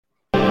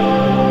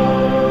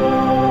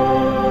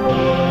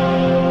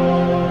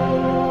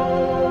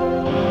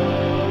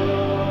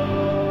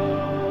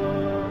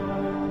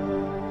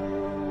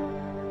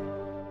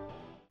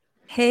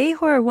Hey,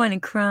 Horror One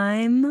and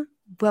Crime.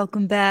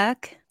 Welcome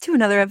back to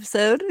another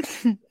episode.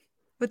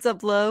 What's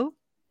up, Lo?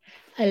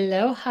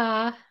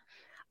 Aloha.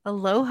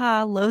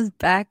 Aloha. Lo's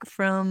back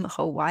from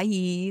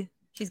Hawaii.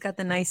 She's got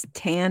the nice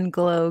tan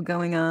glow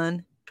going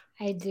on.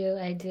 I do.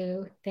 I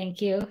do.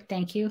 Thank you.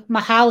 Thank you.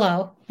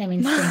 Mahalo. That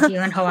means thank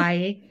you in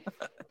Hawaii.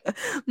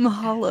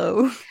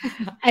 Mahalo.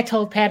 I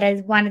told Pat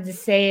I wanted to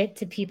say it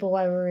to people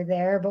while we were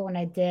there, but when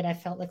I did, I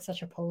felt like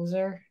such a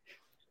poser.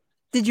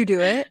 Did you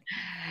do it?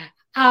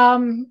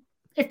 Um,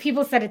 if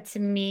people said it to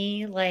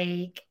me,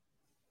 like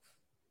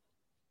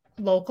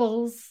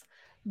locals,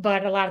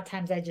 but a lot of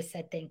times I just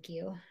said thank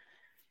you.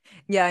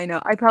 Yeah, I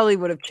know. I probably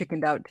would have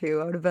chickened out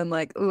too. I would have been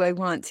like, oh, I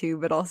want to,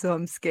 but also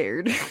I'm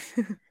scared.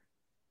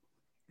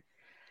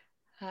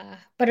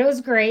 But it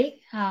was great.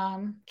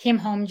 Came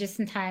home just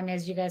in time,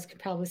 as you guys could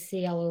probably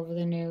see all over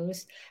the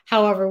news.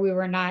 However, we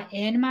were not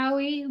in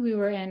Maui, we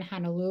were in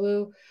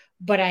Honolulu,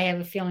 but I have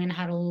a feeling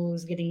Honolulu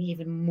is getting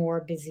even more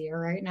busier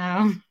right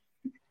now.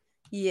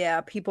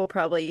 Yeah, people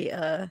probably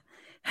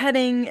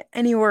heading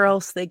anywhere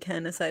else they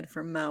can aside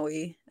from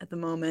Maui at the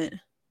moment.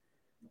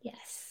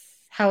 Yes.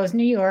 How was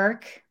New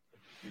York?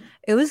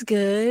 It was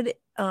good.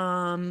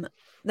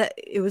 That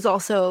it was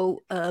also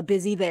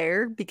busy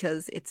there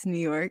because it's New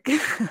York,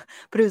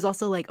 but it was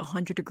also like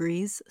 100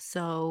 degrees,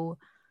 so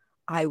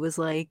I was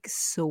like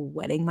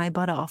sweating my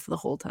butt off the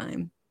whole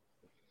time.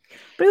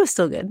 But it was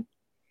still good.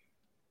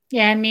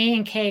 Yeah, me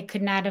and Kay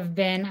could not have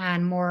been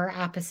on more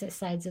opposite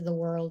sides of the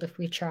world if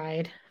we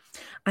tried.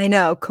 I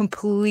know,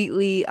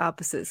 completely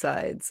opposite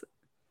sides.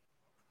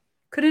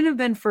 Couldn't have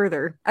been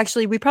further.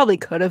 Actually, we probably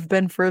could have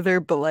been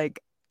further, but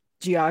like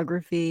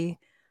geography,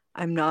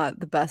 I'm not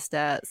the best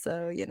at,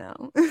 so you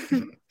know.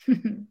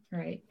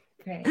 Right,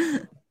 right.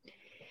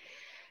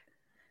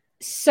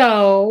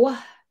 So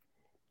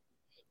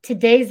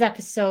today's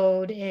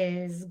episode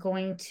is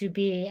going to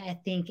be, I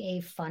think,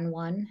 a fun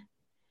one.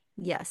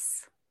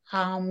 Yes.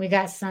 We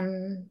got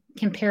some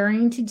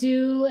comparing to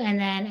do, and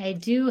then I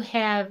do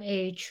have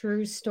a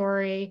true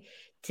story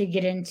to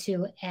get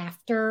into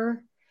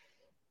after.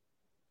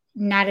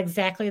 Not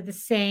exactly the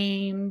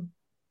same,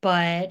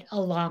 but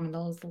along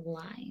those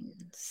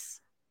lines.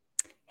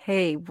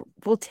 Hey,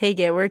 we'll take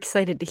it. We're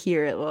excited to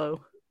hear it,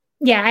 Lo.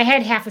 Yeah, I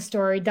had half a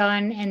story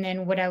done, and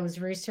then what I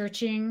was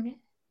researching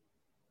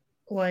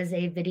was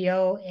a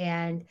video,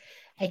 and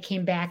I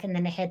came back and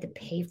then I had to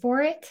pay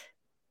for it.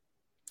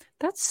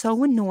 That's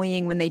so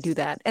annoying when they do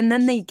that. And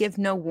then they give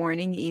no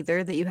warning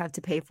either that you have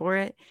to pay for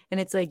it. And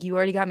it's like, you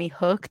already got me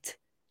hooked.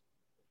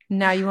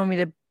 Now you want me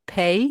to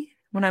pay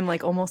when I'm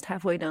like almost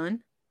halfway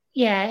done?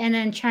 Yeah, and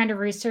then trying to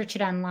research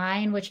it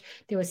online, which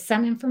there was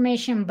some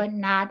information, but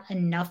not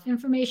enough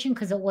information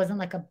because it wasn't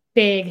like a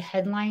big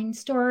headline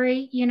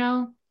story, you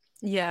know?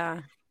 Yeah.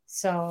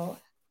 So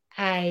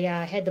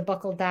I had to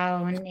buckle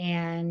down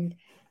and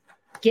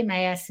get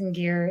my ass in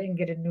gear and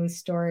get a news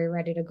story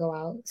ready to go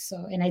out. So,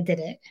 and I did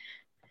it.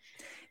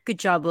 Good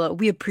job, Lo.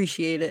 We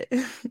appreciate it.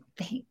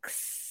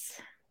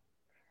 Thanks.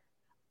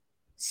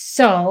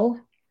 So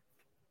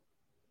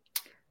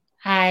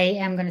I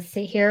am going to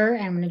sit here.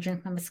 I'm going to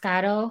drink my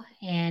Moscato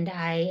and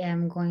I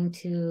am going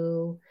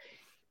to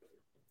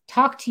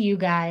talk to you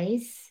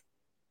guys,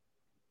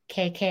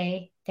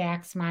 KK,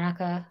 Dax,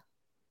 Monica.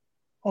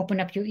 Open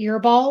up your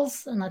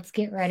earballs and let's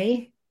get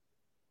ready.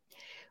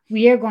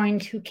 We are going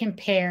to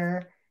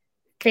compare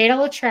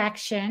Fatal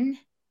Attraction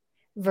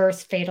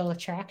versus Fatal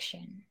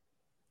Attraction.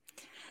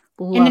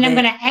 And then Love I'm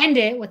going it. to end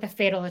it with a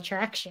Fatal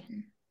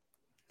Attraction.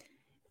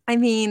 I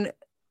mean,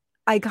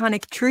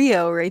 iconic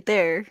trio right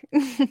there.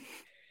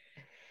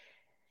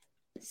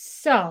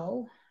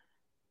 So,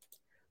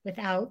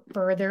 without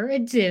further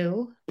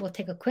ado, we'll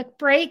take a quick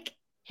break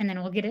and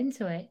then we'll get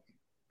into it.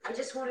 I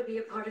just want to be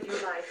a part of your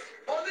life.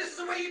 Oh, this is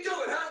the way you do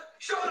it, huh?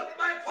 Showing up at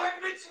my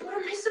apartment? What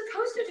am I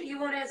supposed to do? You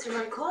won't answer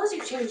my calls.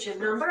 You changed your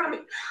number. I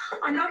mean,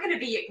 I'm not going to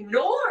be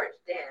ignored,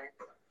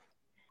 Dan.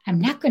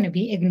 I'm not going to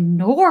be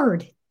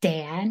ignored,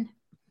 Dan.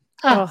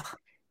 Oh, Oh,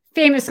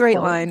 famous great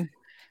quote. line.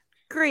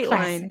 Great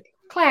line.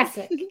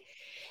 Classic. Classic.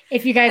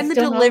 If you guys And the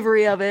don't know,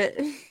 delivery of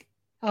it.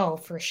 oh,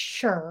 for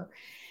sure.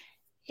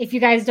 If you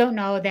guys don't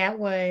know, that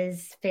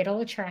was Fatal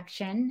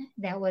Attraction.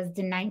 That was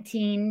the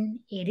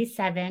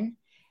 1987.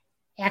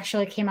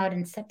 Actually came out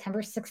in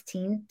September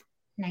 16th,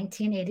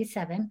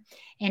 1987.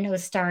 And it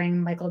was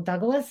starring Michael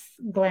Douglas,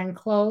 Glenn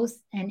Close,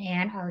 and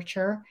Anne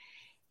Archer.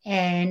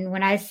 And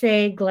when I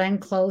say Glenn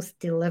Close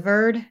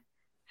delivered,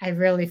 I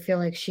really feel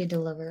like she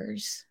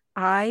delivers.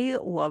 I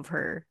love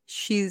her.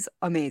 She's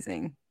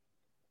amazing.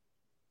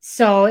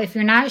 So if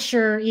you're not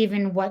sure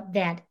even what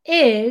that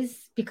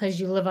is because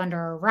you live under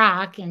a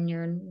rock and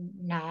you're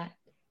not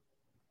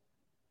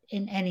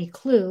in any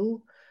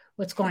clue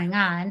what's going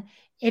on,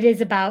 it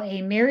is about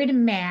a married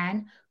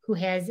man who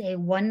has a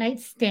one night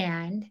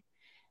stand,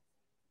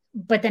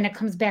 but then it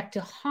comes back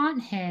to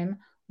haunt him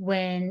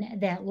when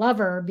that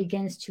lover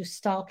begins to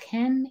stalk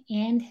him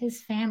and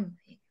his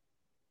family.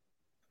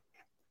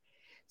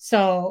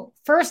 So,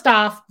 first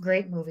off,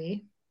 great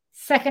movie.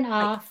 Second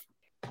I off,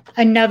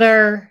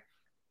 another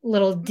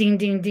little ding,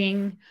 ding,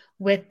 ding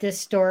with this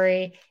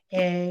story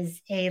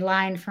is a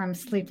line from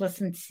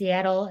Sleepless in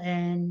Seattle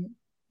and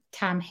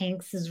Tom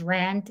Hanks's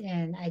rant,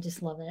 and I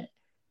just love it.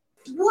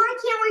 Why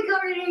can't we go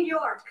to New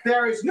York?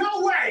 There is no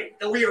way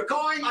that we are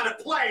going on a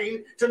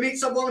plane to meet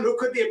some woman who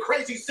could be a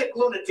crazy, sick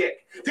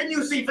lunatic. Didn't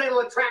you see Fatal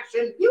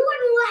Attraction? You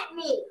wouldn't let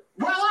me.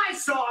 Well, I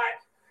saw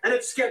it, and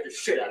it scared the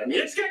shit out of me.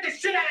 It scared the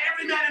shit out of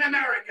every man in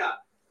America.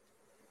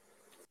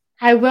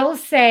 I will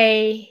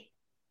say,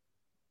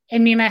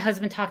 and me and my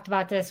husband talked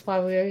about this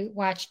while we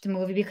watched the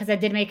movie, because I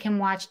did make him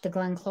watch the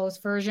Glenn Close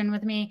version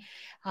with me.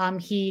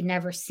 He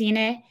never seen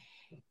it,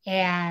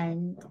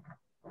 and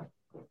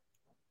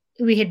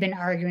we had been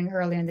arguing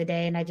earlier in the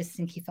day, and I just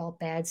think he felt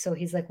bad. So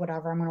he's like,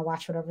 whatever, I'm going to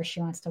watch whatever she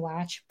wants to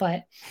watch.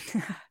 But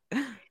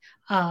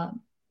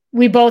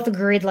we both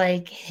agreed,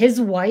 like, his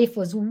wife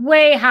was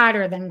way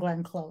hotter than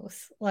Glenn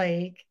Close.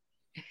 Like,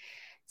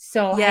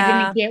 so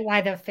I didn't get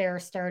why the affair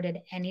started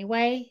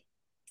anyway.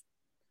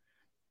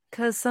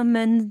 Because some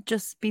men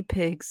just be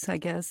pigs, I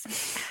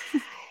guess.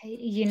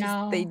 You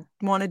know, they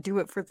want to do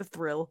it for the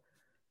thrill.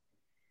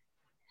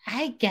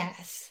 I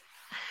guess.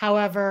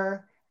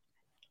 However,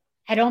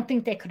 I don't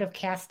think they could have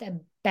cast a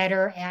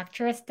better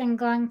actress than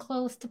Glenn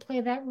Close to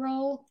play that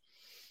role.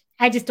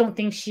 I just don't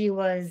think she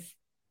was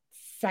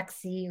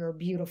sexy or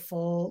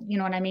beautiful. You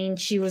know what I mean?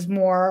 She was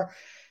more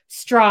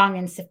strong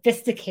and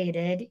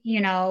sophisticated, you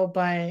know,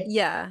 but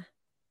yeah.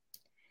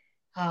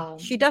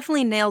 She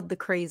definitely nailed the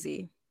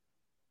crazy.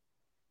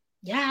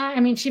 Yeah, I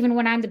mean, she even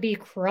went on to be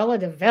Cruella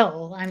de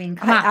Vil. I mean,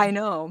 come on. I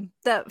know.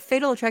 That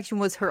Fatal Attraction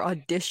was her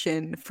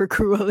audition for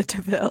Cruella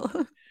de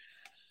Vil.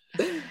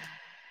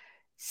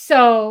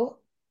 So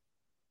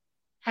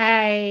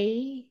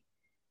I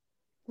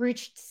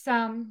researched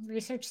some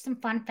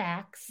fun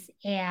facts,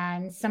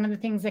 and some of the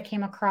things that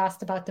came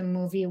across about the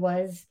movie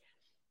was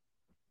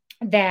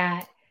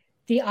that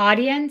the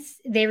audience,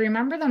 they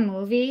remember the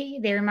movie,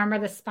 they remember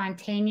the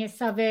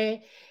spontaneous of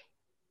it,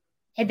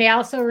 and they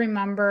also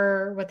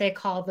remember what they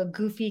call the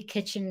goofy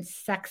kitchen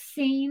sex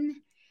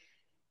scene.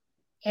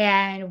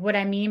 And what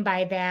I mean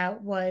by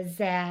that was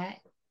that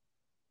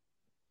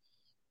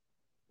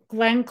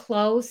Glenn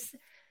Close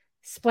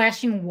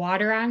splashing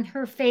water on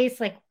her face,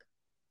 like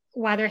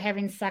while they're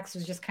having sex,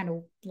 was just kind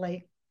of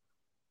like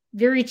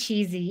very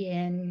cheesy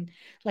and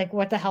like,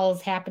 what the hell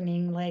is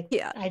happening? Like,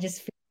 yeah. I just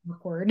feel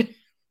awkward.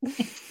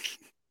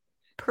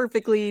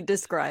 Perfectly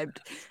described.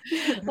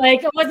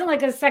 Like, it wasn't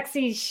like a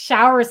sexy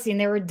shower scene.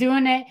 They were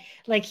doing it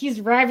like he's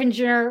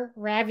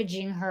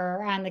ravaging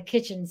her on the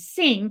kitchen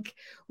sink,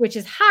 which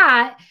is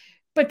hot.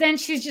 But then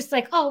she's just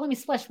like, oh, let me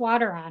splash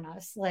water on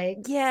us. Like,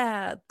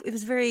 yeah, it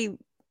was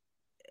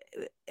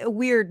a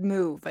weird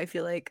move. I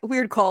feel like a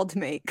weird call to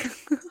make.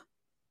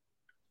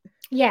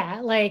 Yeah,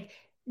 like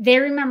they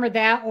remember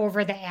that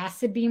over the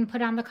acid being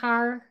put on the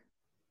car.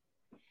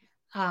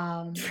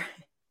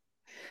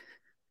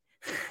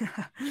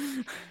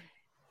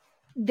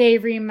 They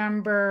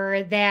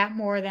remember that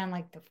more than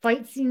like the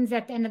fight scenes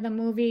at the end of the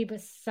movie, but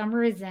for some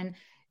reason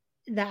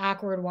the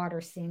awkward water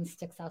scene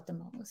sticks out the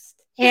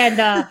most.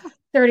 And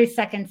 30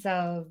 seconds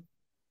of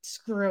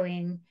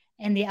screwing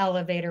in the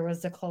elevator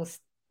was the close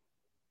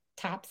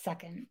top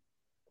second.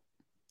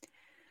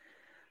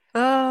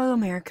 Oh,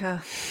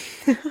 America.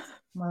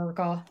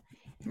 America.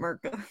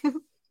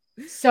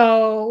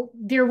 So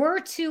there were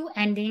two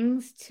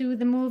endings to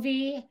the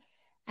movie.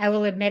 I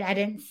will admit I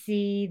didn't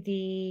see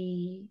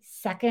the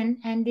second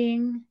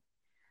ending.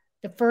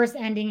 The first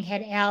ending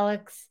had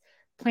Alex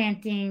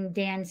planting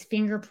Dan's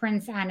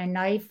fingerprints on a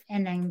knife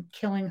and then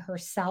killing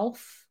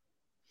herself,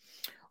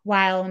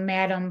 while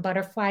Madame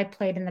Butterfly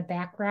played in the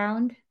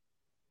background.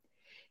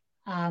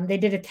 They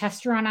did a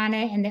test run on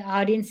it, and the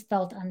audience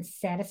felt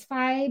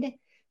unsatisfied.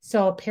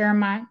 So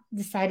Paramount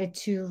decided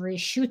to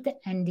reshoot the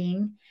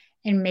ending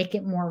and make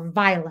it more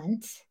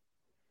violent.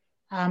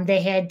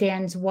 They had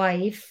Dan's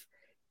wife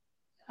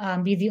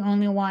be the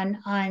only one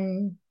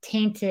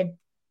untainted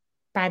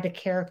by the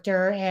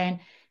character. And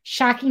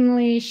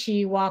shockingly,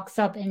 she walks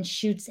up and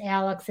shoots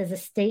Alex as a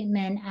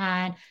statement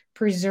on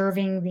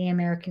preserving the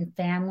American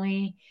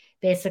family,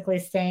 basically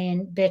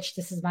saying, bitch,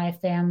 this is my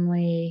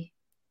family.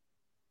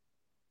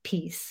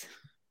 Peace.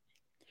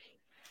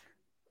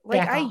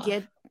 Like, I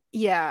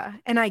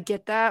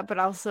get that, but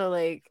also,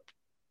 like,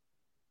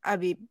 I'd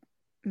be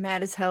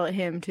mad as hell at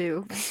him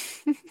too.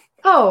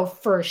 Oh,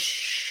 for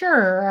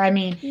sure. I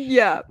mean,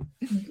 yeah,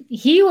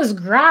 he was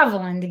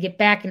groveling to get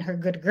back in her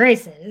good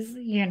graces,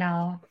 you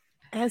know,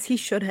 as he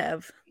should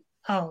have.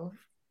 Oh,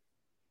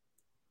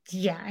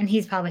 yeah, and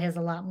he probably has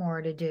a lot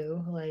more to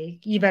do.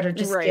 Like, you better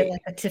just get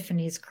like a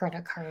Tiffany's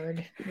credit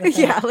card.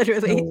 Yeah,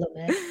 literally,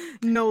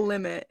 no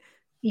limit.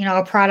 You know,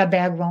 a Prada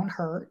bag won't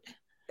hurt.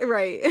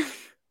 Right.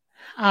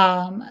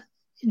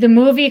 The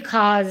movie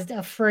caused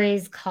a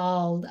phrase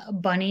called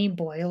Bunny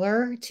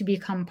Boiler to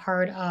become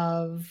part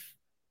of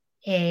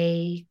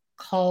a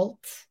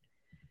cult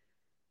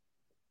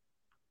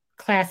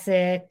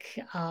classic.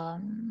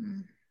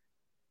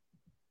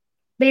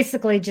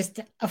 Basically just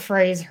a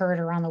phrase heard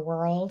around the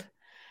world.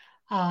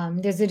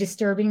 There's a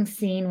disturbing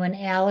scene when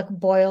Alec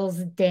boils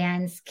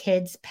Dan's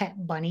kid's pet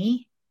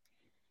bunny.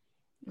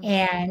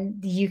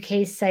 And the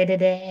UK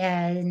cited it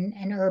as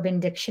an Urban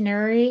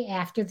Dictionary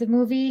after the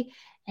movie,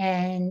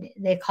 and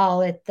they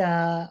call it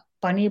the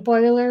bunny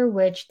boiler,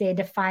 which they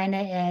define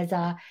it as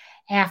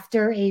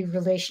after a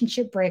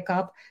relationship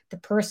breakup, the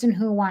person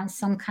who wants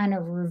some kind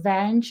of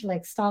revenge,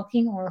 like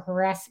stalking or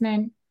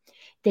harassment,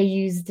 they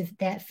use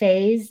that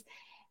phase.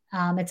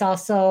 It's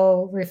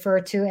also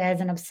referred to as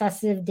an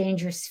obsessive,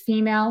 dangerous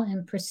female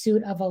in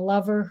pursuit of a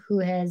lover who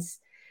has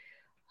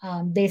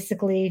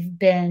basically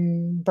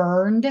been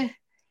burned.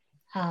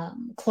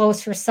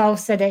 Close herself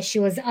said that she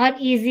was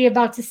uneasy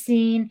about the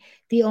scene.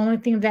 The only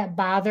thing that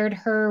bothered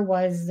her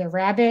was the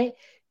rabbit.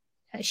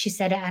 She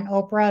said it on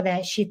Oprah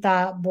that she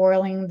thought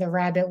boiling the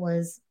rabbit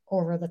was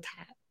over the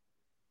top.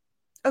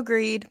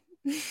 Agreed.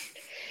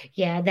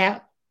 Yeah,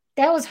 that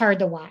was hard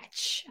to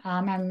watch.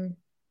 And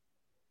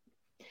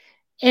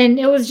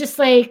it was just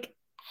like,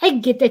 I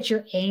get that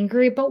you're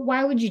angry, but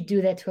why would you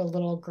do that to a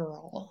little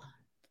girl?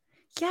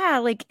 Yeah,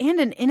 like, and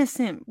an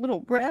innocent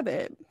little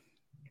rabbit.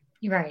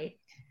 Right.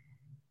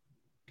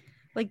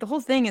 Like, the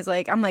whole thing is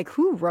like, I'm like,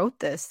 who wrote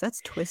this?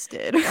 That's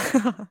twisted.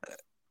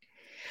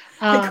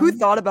 Like, who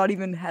thought about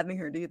even having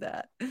her do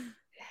that?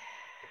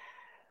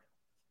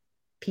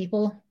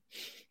 People.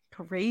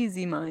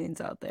 Crazy minds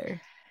out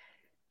there.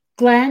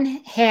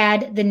 Glenn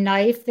had the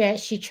knife that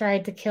she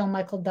tried to kill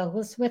Michael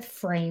Douglas with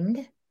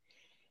framed.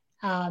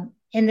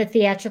 In the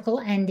theatrical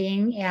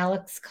ending,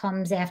 Alex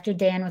comes after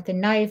Dan with a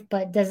knife,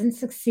 but doesn't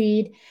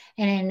succeed.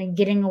 And in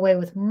getting away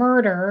with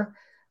murder,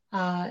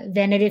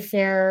 Vanity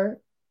Fair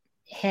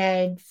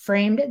had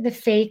framed the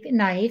fake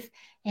knife,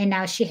 and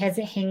now she has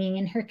it hanging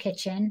in her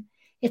kitchen.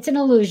 It's an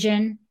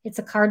illusion. It's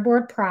a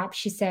cardboard prop,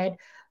 she said.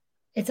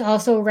 It's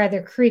also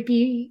rather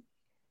creepy,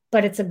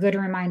 but it's a good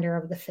reminder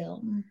of the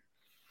film.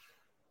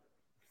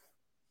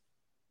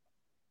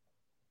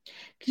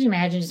 Could you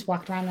imagine just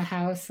walking around the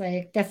house?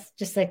 Like, that's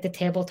just like the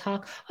table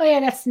talk. Oh, yeah,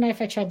 that's the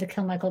knife I tried to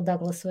kill Michael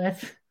Douglas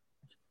with.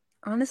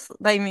 Honestly,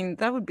 I mean,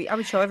 I would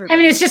show everybody. I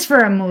mean, it's just for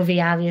a movie,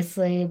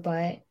 obviously,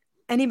 but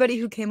anybody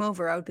who came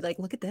over, I would be like,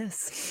 look at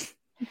this.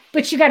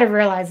 But you got to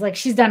realize, like,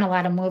 she's done a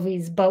lot of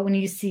movies, but when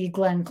you see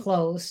Glenn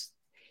Close,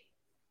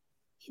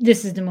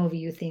 this is the movie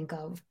you think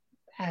of.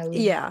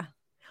 Yeah.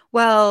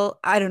 Well,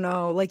 I don't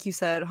know. Like you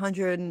said,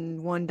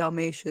 101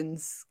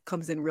 Dalmatians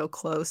comes in real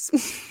close.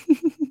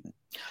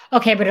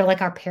 Okay, but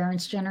like our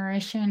parents'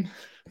 generation.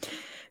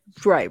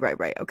 Right.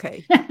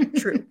 Okay.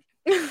 True.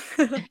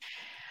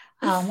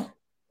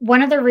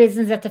 One of the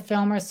reasons that the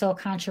film is so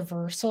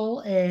controversial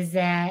is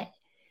that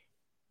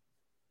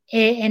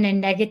it, in a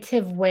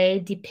negative way,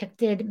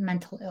 depicted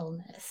mental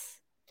illness.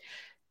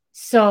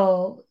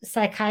 So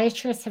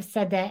psychiatrists have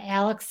said that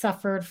Alex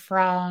suffered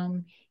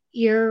from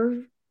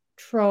erotomania.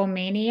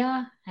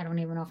 I don't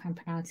even know if I'm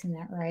pronouncing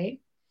that right.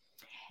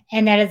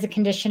 And that is a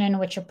condition in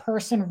which a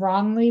person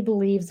wrongly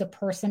believes a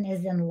person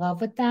is in love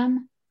with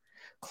them.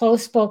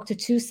 Close spoke to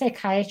 2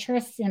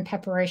 psychiatrists in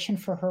preparation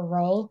for her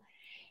role.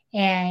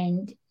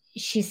 And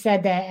she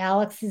said that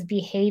Alex's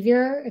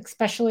behavior,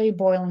 especially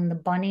boiling the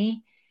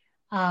bunny,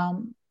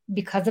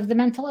 because of the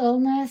mental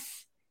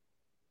illness,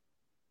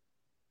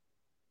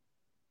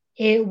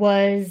 it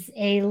was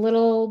a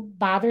little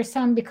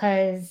bothersome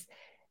because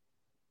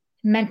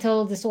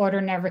mental disorder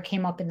never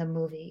came up in the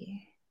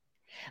movie.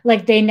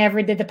 Like, they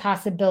never did the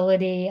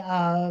possibility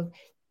of,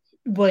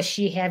 was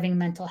she having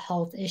mental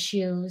health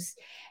issues?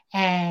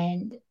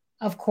 And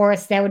of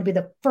course, that would be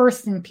the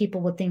first thing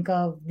people would think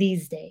of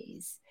these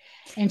days.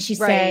 And she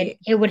said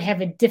it would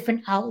have a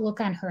different outlook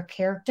on her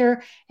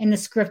character, and the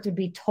script would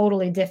be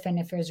totally different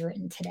if it was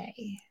written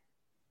today.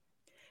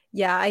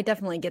 Yeah, I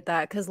definitely get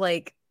that, because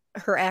like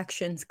her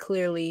actions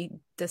clearly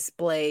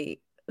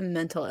display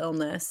mental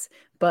illness,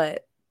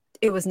 but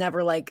it was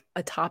never like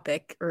a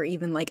topic or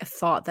even like a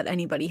thought that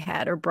anybody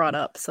had or brought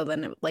up. So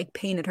then it like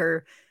painted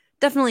her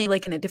definitely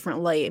like in a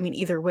different light. I mean,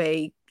 either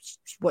way,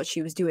 what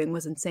she was doing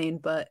was insane,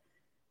 but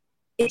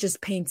it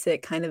just paints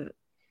it kind of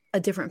a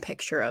different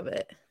picture of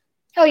it.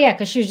 Oh yeah,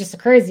 because she was just a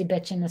crazy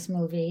bitch in this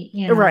movie,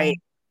 you know. Right.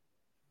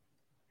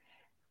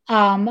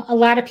 A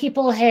lot of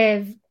people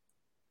have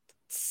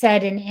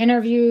said in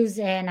interviews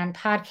and on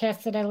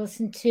podcasts that I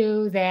listened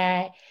to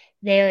that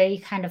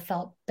they kind of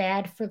felt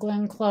bad for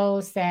Glenn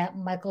Close, that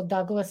Michael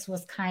Douglas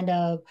was kind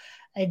of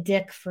a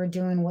dick for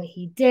doing what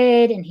he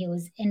did, and he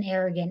was an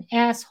arrogant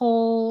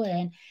asshole.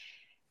 And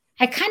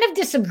I kind of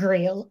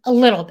disagree a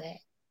little bit.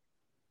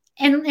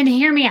 And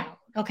hear me out,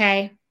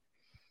 okay?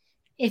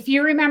 If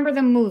you remember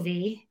the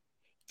movie,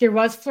 there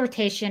was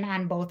flirtation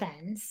on both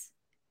ends.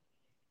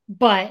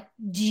 But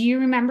do you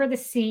remember the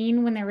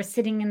scene when they were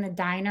sitting in the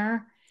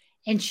diner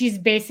and she's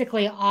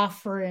basically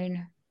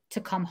offering to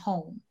come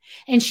home?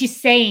 And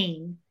she's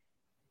saying,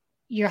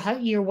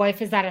 your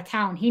wife is out of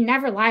town. He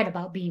never lied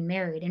about being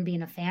married and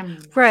being a family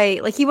man.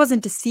 Right. Like, he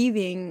wasn't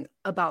deceiving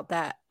about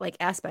that like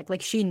aspect.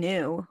 Like, she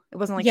knew. It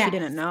wasn't like she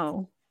didn't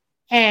know.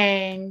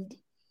 And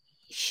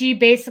she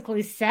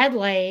basically said,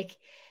 like,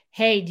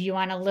 hey, do you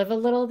want to live a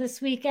little this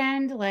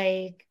weekend?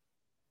 Like,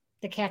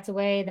 the cat's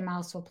away, the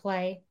mouse will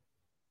play.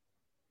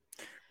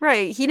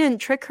 Right. He didn't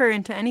trick her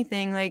into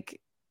anything. Like,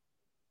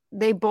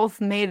 they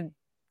both made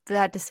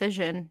that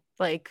decision,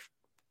 like,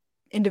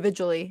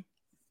 individually,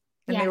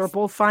 and they were Yes.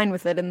 both fine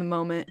with it in the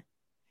moment.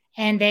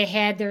 And they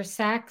had their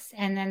sex,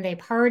 and then they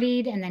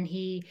partied, and then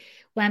he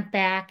went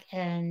back,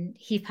 and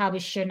he probably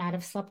should not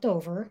have slept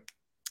over.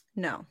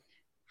 No.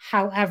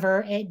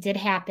 However, it did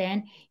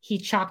happen. He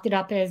chalked it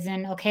up as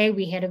in, okay,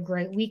 we had a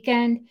great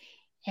weekend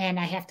and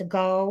I have to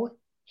go.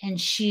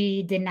 And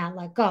she did not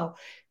let go.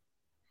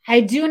 I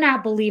do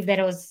not believe that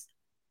it was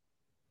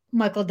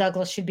Michael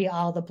Douglas should be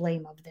all the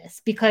blame of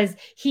this, because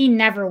he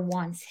never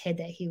once hid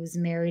that he was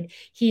married.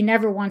 He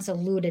never once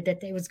alluded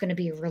that it was going to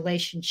be a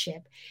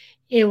relationship.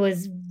 It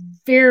was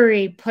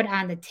very put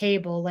on the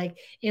table like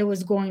it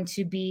was going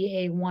to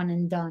be a one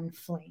and done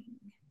fling,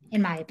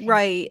 in my opinion.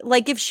 Right.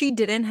 Like, if she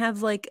didn't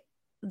have, like,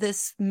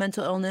 this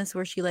mental illness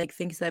where she, like,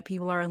 thinks that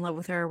people are in love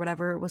with her or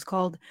whatever it was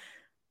called,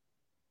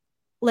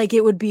 like,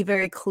 it would be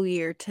very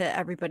clear to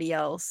everybody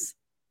else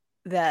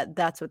that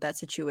that's what that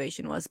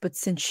situation was. But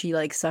since she,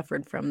 like,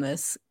 suffered from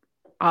this,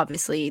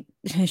 obviously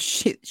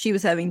she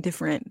was having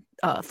different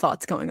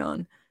thoughts going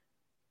on.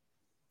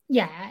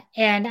 Yeah.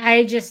 And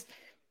I just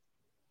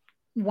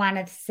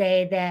wanted to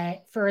say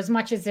that for as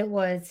much as it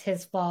was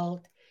his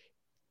fault,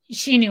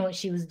 she knew what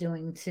she was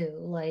doing too.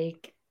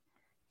 Like,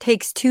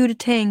 takes two to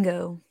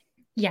tango.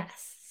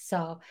 yes.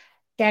 So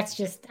that's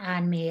just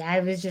on me. I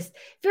was just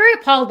very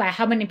appalled by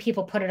how many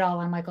people put it all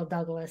on Michael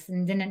Douglas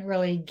and didn't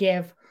really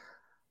give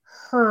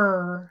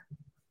her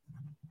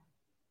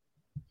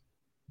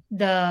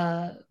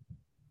the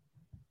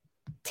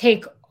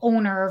take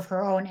owner of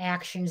her own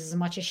actions as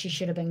much as she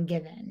should have been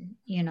given,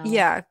 you know.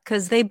 Yeah,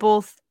 because they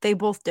both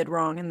did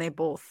wrong, and they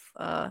both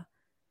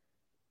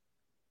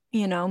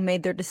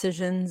made their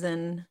decisions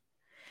and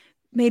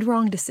made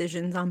wrong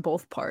decisions on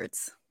both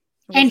parts.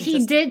 And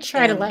he did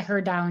try to let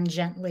her down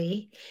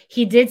gently.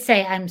 He did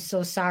say, I'm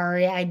so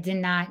sorry. I did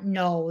not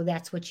know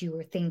that's what you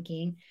were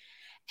thinking.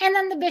 And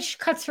then the bitch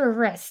cuts her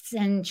wrists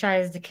and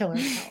tries to kill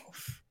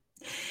herself.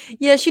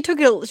 Yeah, she took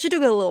it a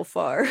little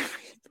far. A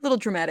little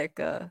dramatic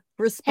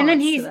response. And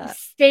then he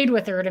stayed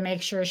with her to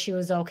make sure she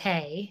was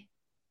okay.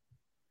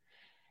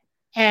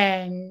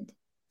 And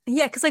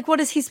yeah, because, like, what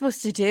is he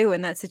supposed to do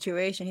in that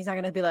situation? He's not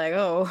going to be like,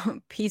 oh,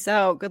 peace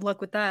out. Good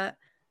luck with that.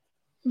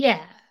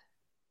 Yeah.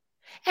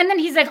 And then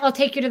he's like, I'll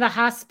take you to the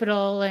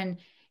hospital. And,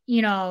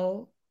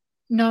 no.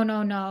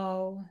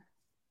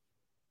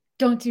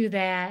 Don't do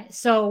that.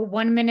 So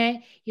 1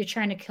 minute you're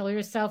trying to kill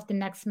yourself. The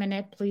next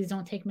minute, please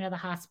don't take me to the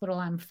hospital.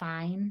 I'm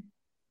fine.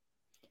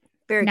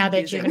 Very now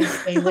confusing. That you're going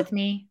to stay with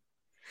me.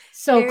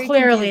 So very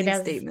clearly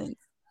that's statement.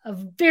 A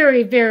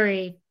very,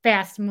 very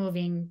fast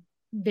moving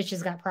bitch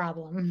has got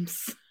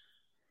problems.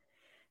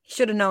 He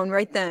should have known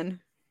right then.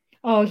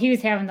 Oh, he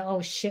was having the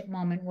oh shit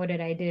moment. What did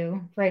I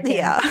do? Right there.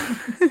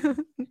 Yeah.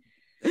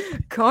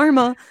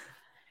 Karma.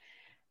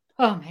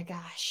 Oh my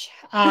gosh.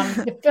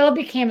 The film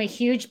became a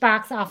huge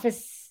box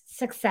office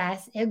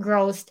success. It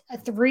grossed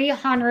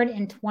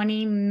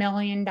 $320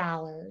 million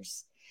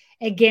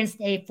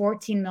against a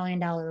 $14 million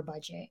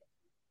budget.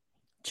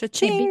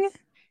 Cha-ching.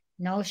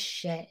 No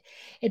shit.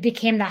 It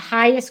became the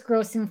highest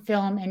grossing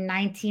film in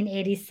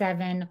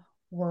 1987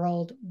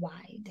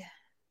 worldwide.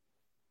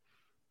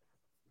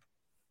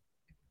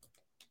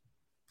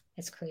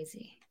 It's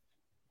crazy.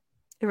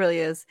 It really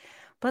is.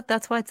 But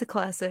that's why it's a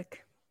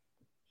classic.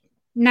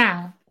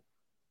 Now,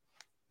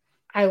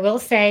 I will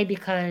say,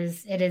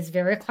 because it is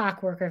very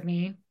clockwork of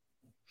me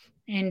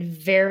and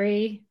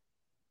very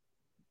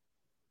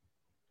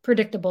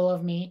predictable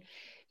of me,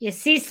 you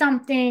see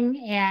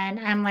something and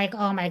I'm like,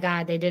 oh my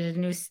God, they did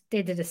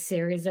a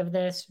series of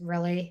this.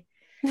 Really?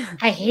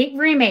 I hate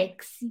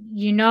remakes.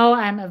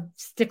 I'm a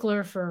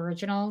stickler for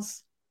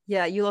originals.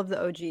 Yeah, you love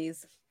the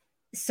OGs.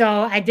 So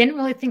I didn't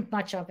really think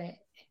much of it.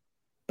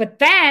 But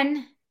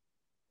then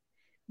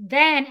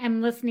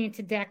I'm listening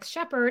to Dax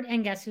Shepard,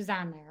 and guess who's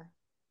on there?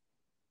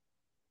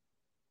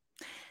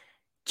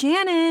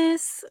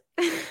 Janice.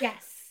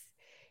 Yes.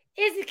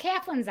 Izzy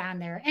Kaplan's on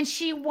there, and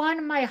she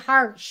won my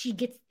heart. She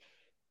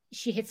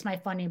hits my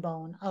funny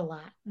bone a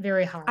lot,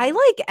 very hard. I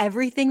like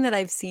everything that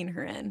I've seen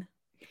her in.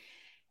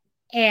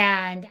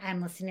 And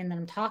I'm listening and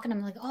I'm talking.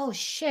 I'm like, oh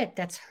shit,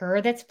 that's her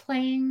that's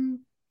playing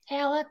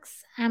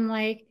Alex. I'm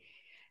like,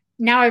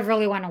 now I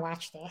really want to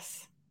watch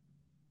this.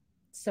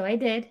 So I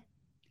did.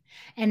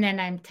 And then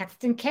I'm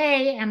texting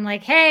Kay. I'm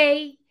like,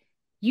 hey,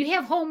 you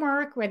have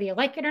homework, whether you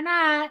like it or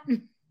not.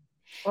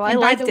 Well, I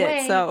liked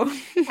it, so.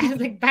 I was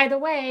like, by the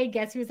way,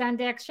 guess who's on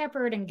Dax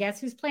Shepard and guess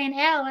who's playing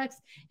Alex?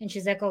 And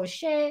she's like, oh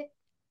shit,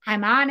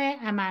 I'm on it.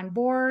 I'm on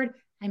board.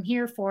 I'm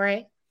here for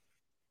it.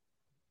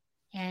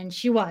 And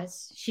she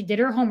did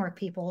her homework,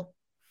 people.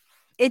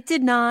 It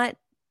did not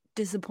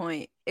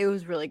disappoint. It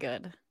was really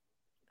good.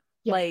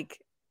 Yep.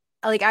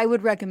 Like I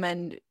would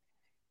recommend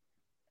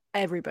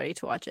everybody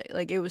to watch it.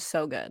 Like, it was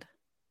so good.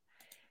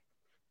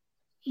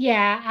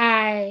 Yeah,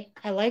 I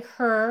like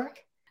her.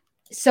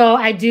 So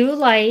I do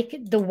like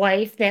the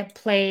wife that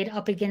played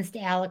up against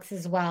Alex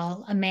as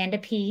well, Amanda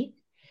Peet.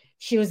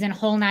 She was in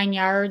Whole 9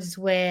 Yards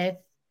with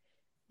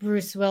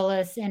Bruce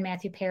Willis and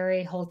Matthew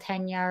Perry, Whole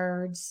 10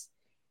 Yards.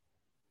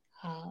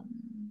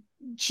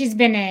 she's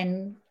been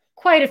in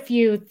quite a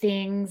few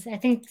things. I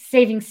think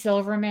Saving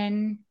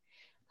Silverman,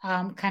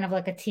 kind of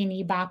like a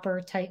teeny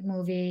bopper type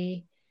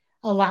movie.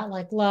 A Lot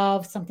Like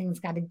Love, Something's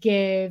Gotta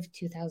Give,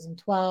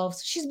 2012.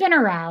 So she's been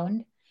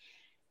around.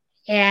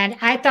 And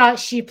I thought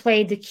she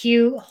played the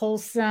cute,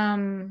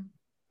 wholesome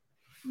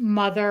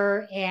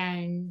mother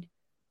and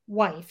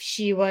wife.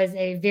 She was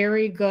a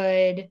very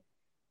good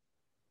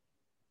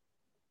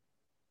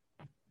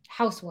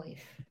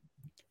housewife.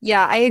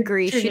 Yeah, I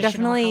agree. She Traditional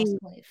definitely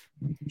housewife.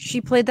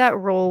 she played that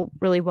role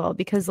really well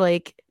because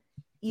like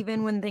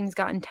even when things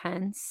got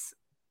intense,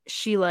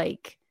 she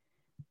like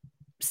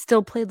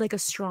still played like a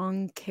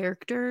strong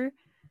character,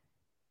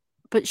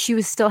 but she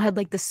was still had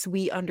like the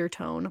sweet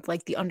undertone of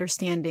like the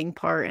understanding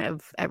part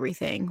of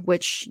everything,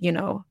 which, you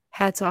know,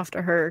 hats off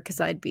to her because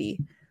I'd be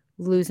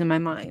losing my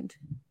mind.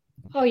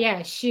 Oh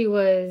yeah, she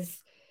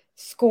was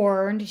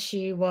scorned,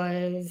 she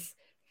was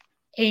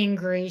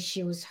angry,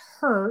 she was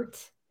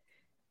hurt,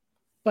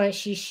 but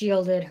she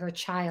shielded her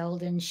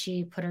child and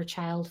she put her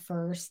child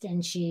first,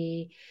 and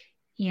she,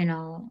 you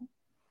know,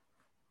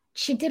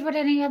 she did what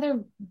any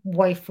other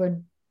wife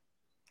would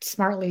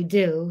smartly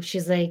do.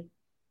 She's like,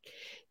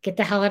 get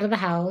the hell out of the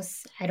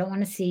house. I don't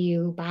want to see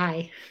you.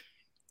 Bye.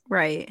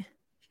 Right.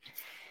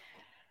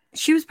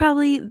 She was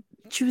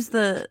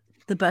the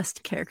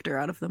best character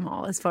out of them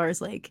all as far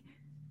as like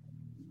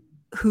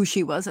who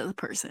she was as a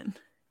person.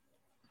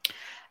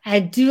 I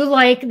do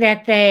like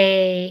that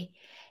they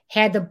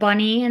had the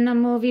bunny in the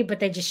movie, but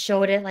they just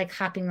showed it like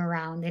hopping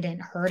around. They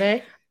didn't hurt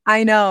it.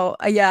 I know.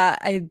 Yeah,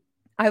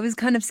 I was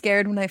kind of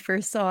scared when I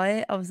first saw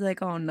it. I was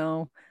like, "Oh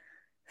no.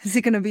 Is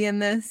it going to be in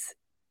this?"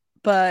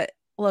 But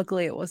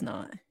luckily it was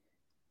not.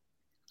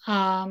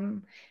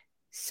 Um,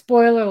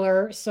 Spoiler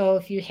alert. So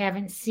if you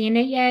haven't seen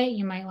it yet,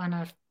 you might want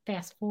to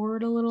fast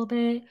forward a little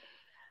bit.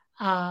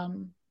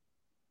 Um,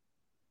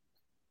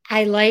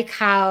 I like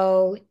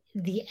how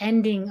the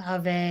ending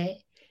of it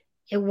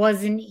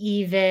wasn't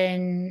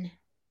even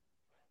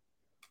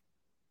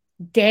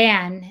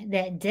Dan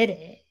that did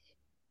it.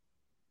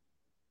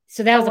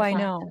 So that was Oh, a I plot.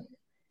 know.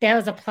 That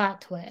was a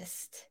plot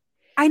twist.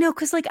 I know,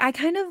 because like I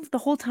kind of the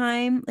whole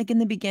time, like in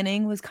the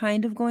beginning, was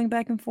kind of going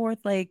back and forth.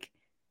 Like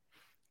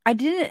I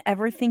didn't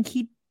ever think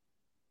he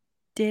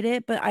did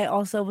it, but I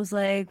also was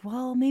like,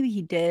 well, maybe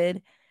he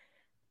did.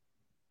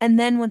 And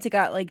then once it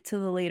got like to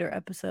the later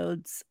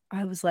episodes,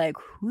 I was like,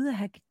 who the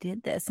heck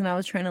did this? And I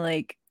was trying to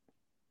like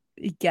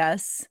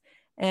guess.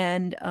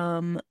 And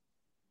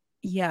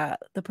yeah,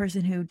 the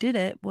person who did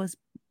it was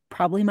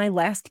probably my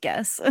last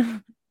guess.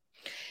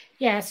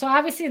 Yeah, so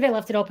obviously they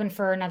left it open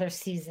for another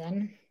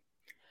season.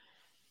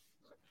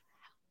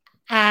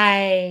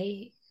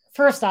 I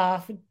First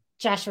off,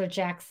 Joshua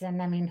Jackson,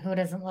 I mean, who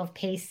doesn't love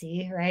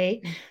Pacey,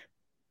 right?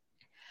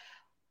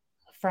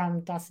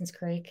 From Dawson's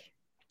Creek.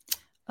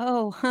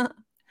 Oh, huh.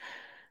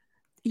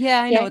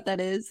 Yeah, I know Yeah. what that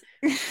is.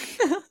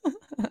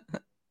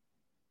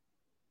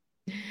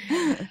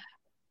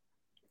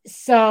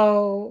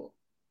 So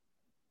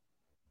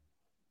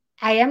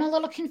I am a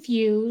little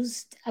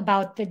confused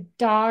about the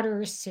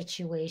daughter's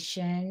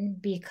situation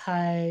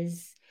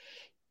because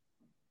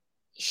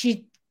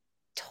she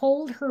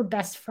told her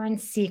best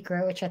friend's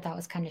secret, which I thought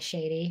was kind of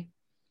shady.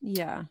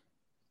 Yeah.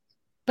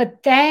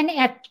 But then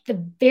at the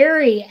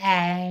very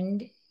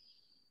end,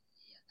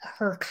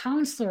 her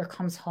counselor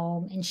comes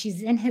home and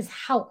she's in his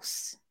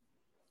house.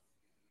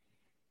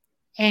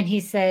 And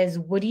he says,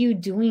 "What are you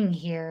doing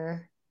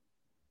here?"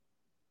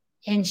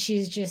 And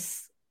she's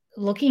just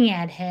looking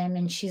at him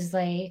and she's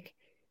like,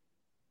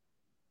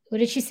 what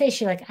did she say?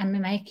 She's like, "I'm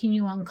making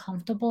you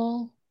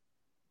uncomfortable.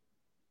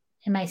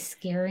 Am I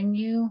scaring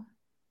you?"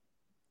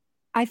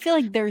 I feel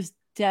like there's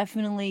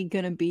definitely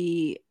gonna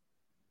be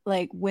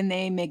like when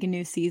they make a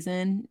new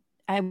season,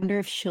 I wonder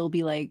if she'll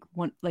be like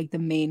one like the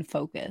main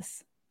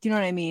focus. Do you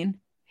know what I mean?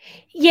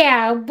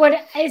 Yeah, but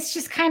it's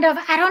just kind of,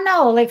 I don't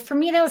know. Like for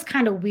me, that was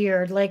kind of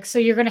weird. Like, so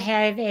you're going to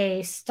have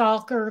a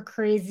stalker,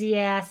 crazy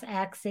ass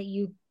ex that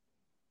you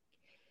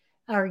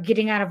are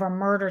getting out of a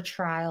murder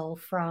trial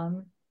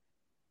from,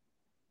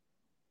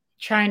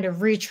 trying to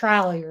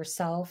retrial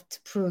yourself to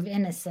prove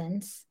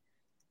innocence.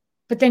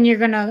 But then you're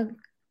going to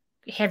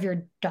have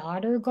your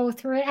daughter go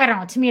through it. I don't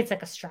know. To me, it's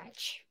like a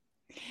stretch.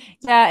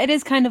 Yeah, it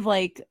is kind of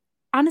like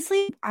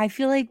honestly, I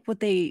feel like what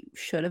they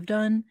should have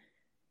done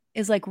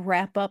is like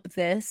wrap up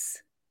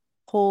this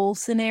whole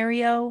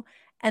scenario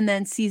and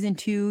then season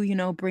 2, you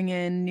know, bring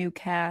in new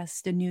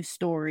cast, a new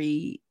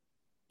story.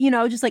 You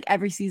know, just like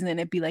every season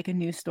it'd be like a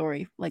new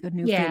story, like a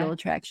new Fatal Yeah,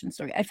 Attraction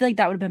story. I feel like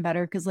that would have been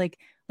better because like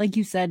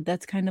you said,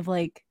 that's kind of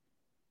like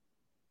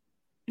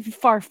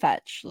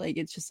far-fetched. Like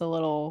it's just a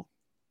little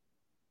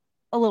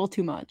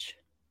too much.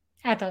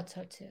 I thought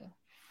so too.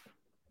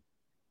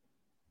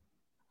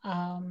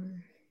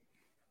 Um,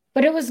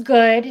 but it was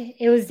good.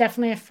 It was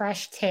definitely a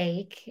fresh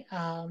take.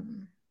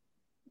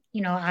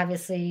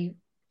 Obviously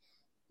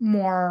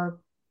more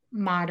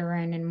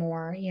modern and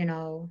more,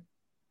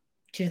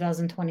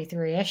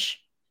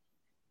 2023-ish.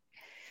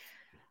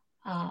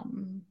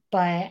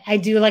 But I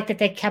do like that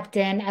they kept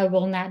in "I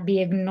will not be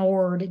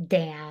ignored"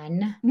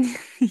 Dan.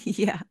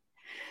 Yeah.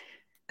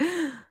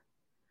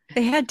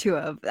 They had to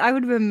have. I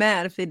would have been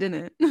mad if they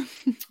didn't.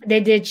 They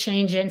did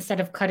change it. Instead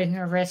of cutting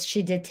her wrist,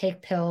 she did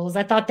take pills.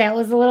 I thought that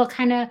was a little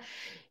kind of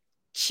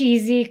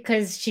cheesy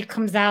because she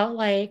comes out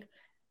like,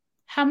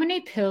 how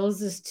many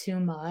pills is too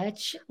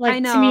much? I Like, to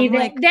know. me, I'm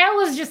like, that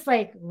was just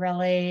like,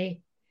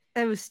 really?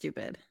 that was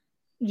stupid.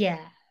 Yeah.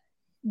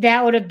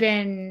 That would have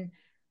been,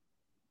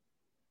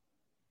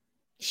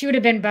 she would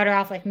have been better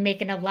off like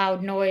making a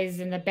loud noise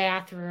in the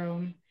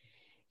bathroom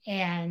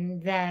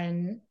and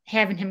then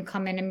having him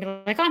come in and be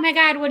like, oh my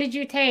God, what did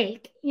you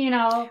take?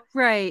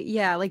 Right.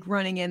 Yeah. Like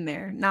running in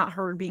there, not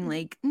her being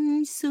like,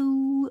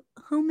 so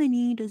how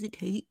many does it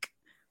take?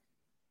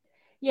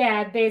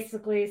 Yeah,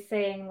 basically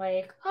saying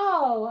like,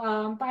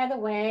 oh, by the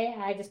way,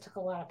 I just took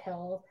a lot of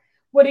pills.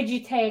 What did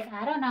you take?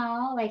 I don't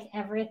know, like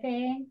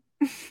everything.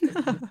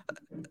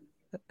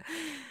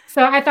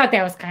 So I thought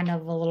that was kind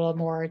of a little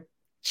more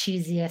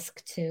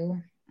cheesy-esque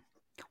too.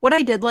 What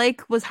I did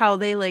like was how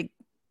they like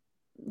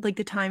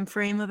the time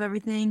frame of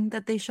everything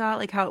that they shot,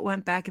 like how it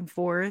went back and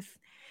forth.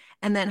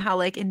 And then how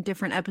like in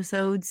different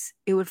episodes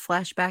it would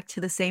flash back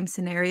to the same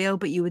scenario,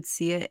 but you would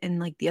see it in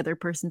like the other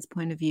person's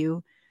point of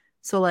view.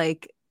 So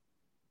like,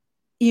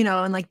 in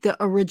like the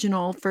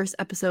original first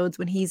episodes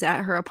when he's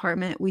at her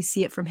apartment, we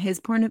see it from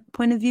his point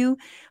of view.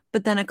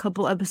 But then a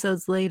couple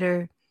episodes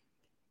later,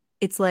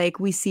 it's like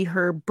we see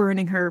her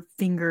burning her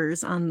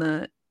fingers on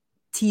the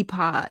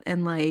teapot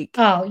and like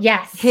Oh,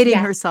 yes. hitting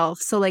Yes. herself.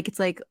 So like it's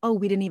like, oh,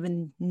 we didn't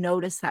even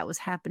notice that was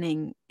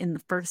happening in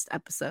the first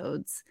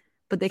episodes.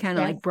 But they kind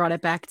of Yes. like brought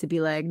it back to be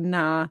like,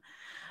 nah,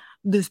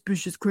 this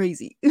bitch is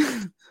crazy.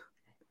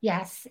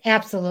 Yes,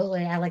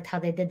 absolutely. I liked how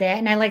they did that.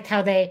 And I liked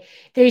how they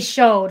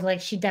showed like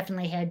she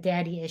definitely had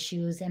daddy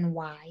issues and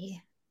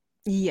why.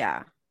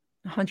 Yeah,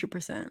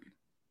 100%.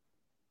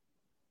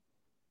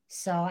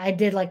 So I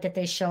did like that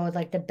they showed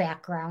like the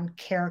background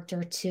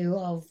character too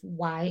of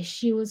why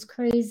she was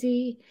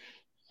crazy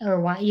or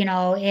why,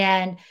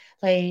 and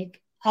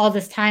like all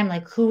this time,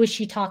 like who was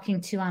she talking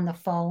to on the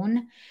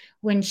phone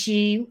when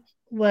she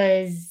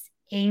was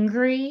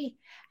angry?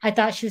 I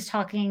thought she was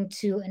talking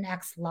to an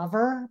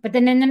ex-lover, but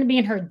then ended up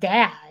being her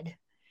dad.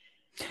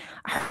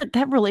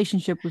 That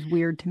relationship was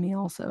weird to me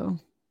also.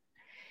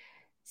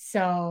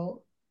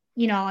 So,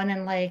 and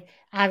then like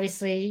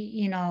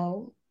obviously,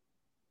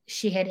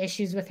 she had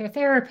issues with her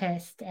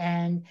therapist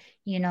and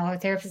her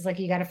therapist is like,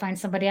 you got to find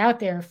somebody out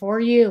there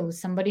for you,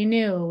 somebody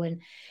new.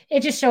 And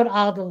it just showed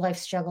all the life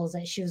struggles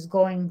that she was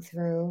going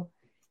through,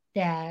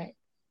 that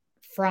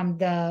from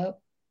the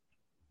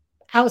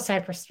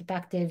outside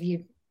perspective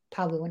you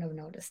probably wouldn't have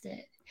noticed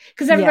it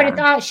because everybody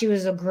thought she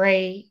was a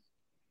great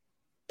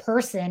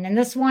person. And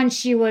this one,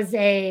 she was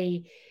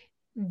a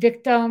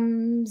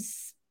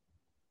victims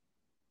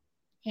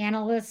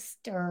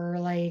analyst, or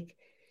like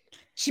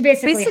she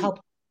basically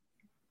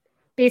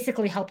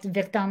helped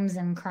victims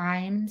and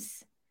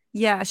crimes.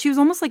 Yeah, she was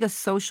almost like a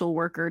social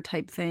worker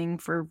type thing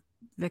for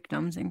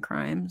victims and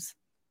crimes.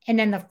 And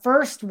then the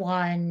first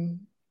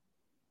one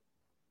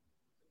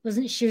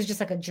she was just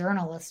like a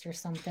journalist or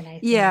something, I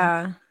think.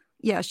 Yeah.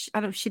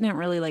 She didn't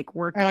really like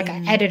work or like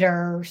an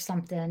editor or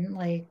something,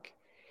 like.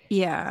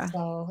 Yeah.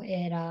 So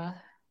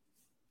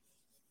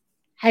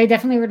I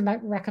definitely would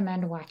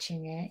recommend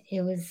watching it.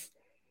 It was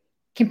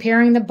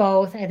comparing the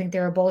both. I think they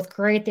were both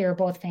great. They were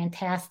both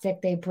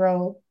fantastic. They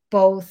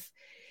both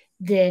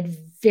did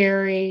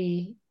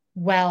very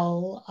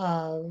well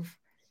of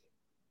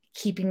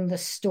keeping the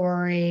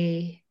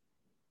story,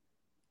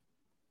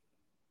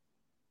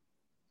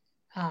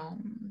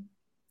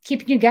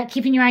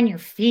 keeping you on your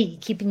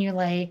feet, keeping you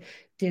like,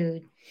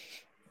 dude,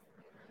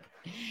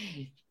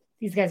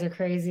 these guys are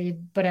crazy,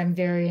 but I'm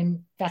very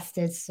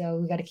invested, so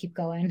we got to keep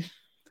going.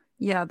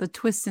 Yeah, the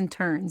twists and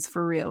turns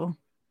for real.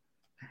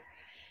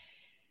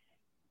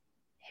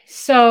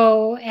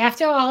 So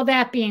after all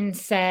that being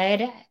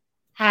said,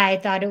 I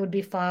thought it would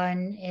be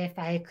fun if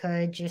I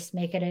could just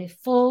make it a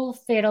full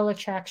Fatal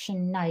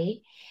Attraction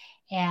night.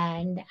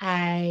 And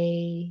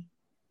I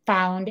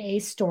found a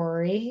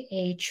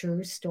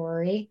true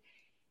story.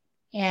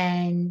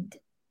 And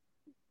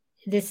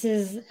this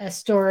is a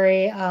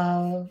story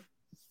of,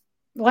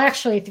 well,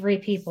 actually 3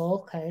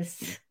 people,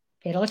 because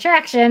Fatal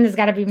Attraction, there's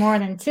got to be more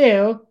than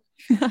 2.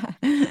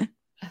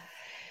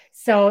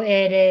 So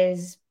it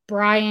is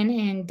Brian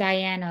and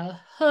Diana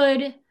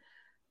Hood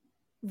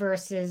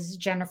versus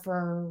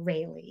Jennifer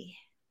Rayleigh.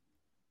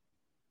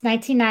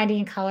 1990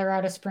 in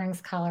Colorado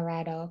Springs,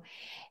 Colorado.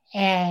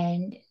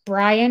 And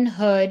Brian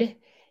Hood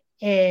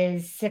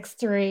is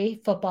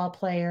 6'3" football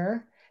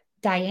player.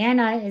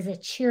 Diana is a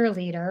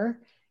cheerleader.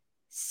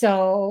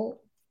 So,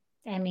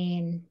 I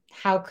mean,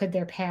 how could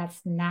their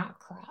paths not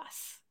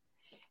cross?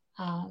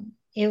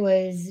 It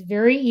was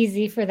very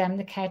easy for them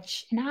to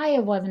catch an eye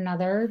of one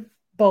another,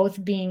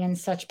 both being in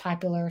such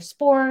popular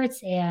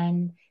sports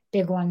and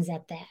big ones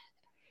at that.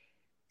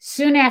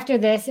 Soon after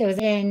this, it was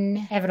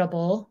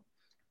inevitable.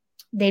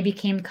 They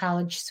became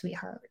college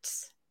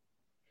sweethearts.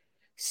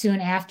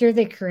 Soon after,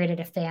 they created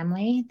a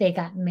family. They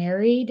got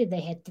married. They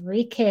had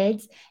 3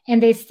 kids,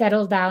 and they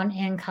settled down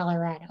in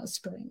Colorado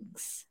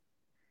Springs.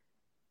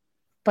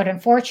 But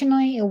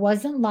unfortunately, it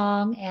wasn't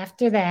long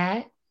after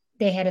that.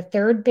 They had a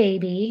third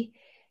baby.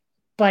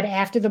 But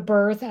after the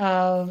birth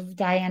of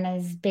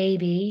Diana's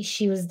baby,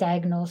 she was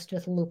diagnosed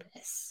with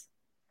lupus.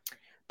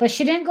 But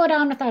she didn't go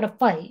down without a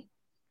fight.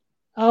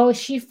 Oh,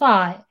 she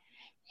fought.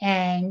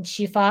 And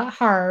she fought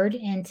hard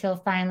until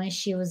finally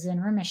she was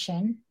in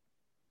remission.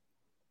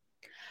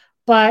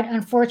 But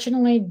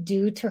unfortunately,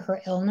 due to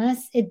her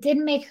illness, it did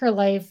make her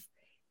life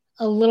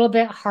a little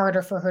bit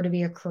harder for her to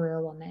be a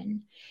career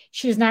woman.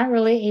 She was not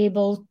really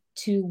able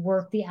to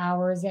work the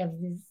hours of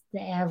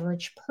the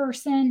average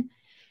person.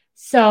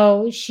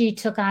 So she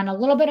took on a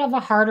little bit of a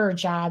harder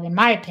job, in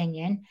my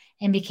opinion,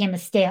 and became a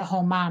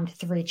stay-at-home mom to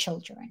 3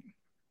 children,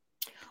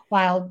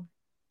 while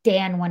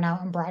Dan went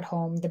out and brought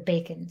home the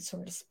bacon,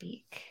 so to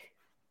speak.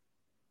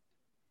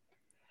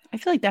 I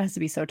feel like that has to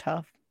be so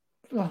tough.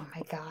 Oh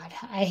my God.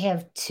 I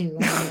have 2.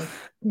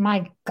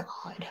 My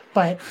God.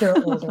 But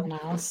they're older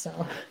now,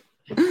 so.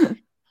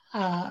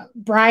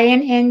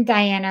 Brian and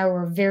Diana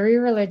were very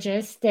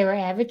religious. They were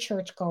avid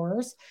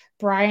churchgoers.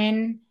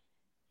 Brian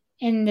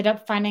ended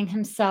up finding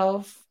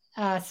himself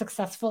a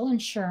successful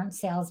insurance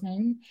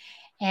salesman,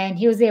 and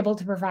he was able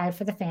to provide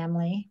for the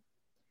family.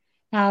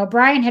 Now,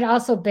 Brian had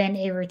also been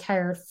a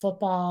retired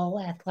football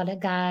athletic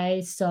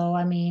guy. So,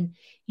 I mean,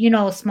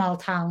 small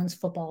towns,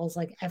 football is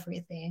like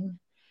everything.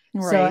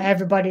 Right. So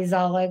everybody's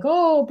all like,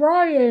 oh,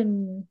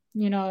 Brian,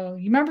 you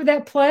remember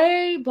that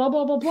play? Blah,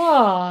 blah, blah,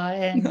 blah.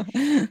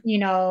 And,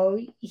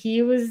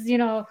 he was,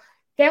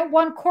 that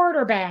one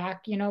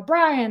quarterback,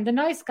 Brian, the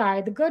nice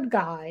guy, the good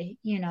guy,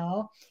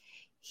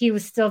 he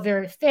was still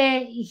very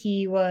fit.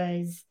 He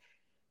was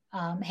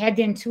had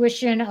the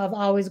intuition of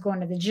always going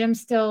to the gym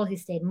still. He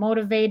stayed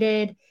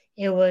motivated.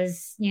 It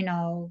was,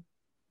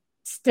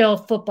 still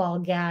football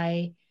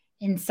guy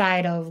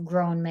inside of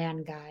grown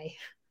man guy.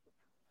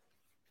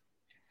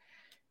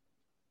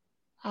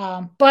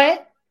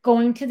 But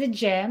going to the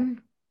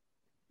gym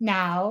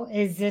now,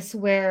 is this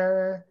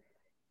where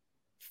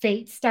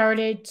fate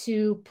started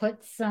to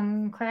put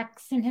some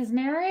cracks in his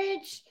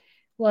marriage?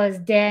 Was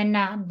Dan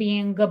not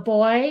being a good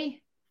boy?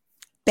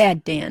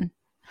 Bad Dan.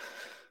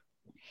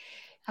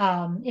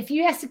 If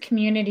you ask the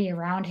community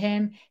around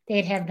him,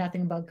 they'd have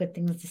nothing but good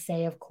things to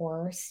say, of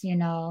course,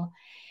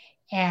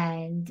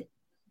 and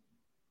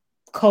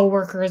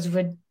coworkers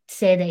would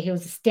say that he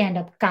was a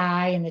stand-up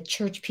guy, and the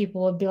church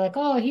people would be like,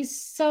 oh,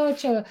 he's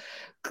such a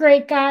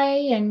great guy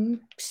and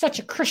such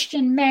a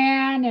Christian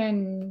man,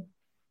 and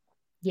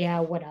yeah,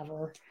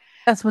 whatever.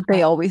 That's what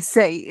they always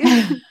say.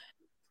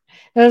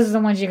 Those are the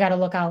ones you got to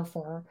look out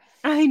for.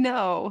 I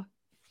know.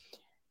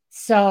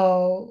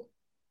 So,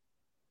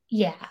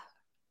 yeah.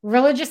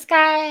 Religious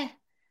guy,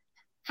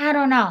 I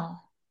don't know.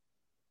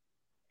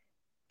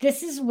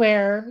 This is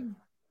where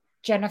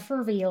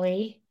Jennifer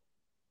Veely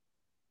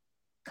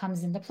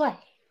comes into play.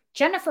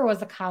 Jennifer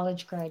was a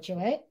college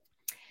graduate.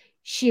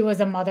 She was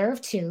a mother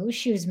of 2.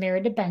 She was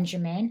married to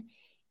Benjamin,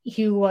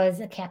 who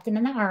was a captain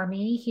in the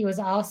Army. He was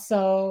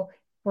also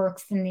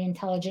works in the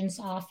intelligence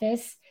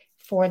office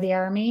for the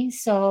Army.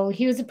 So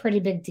he was a pretty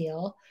big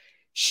deal.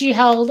 She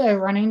held a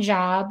running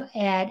job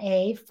at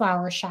a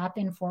flower shop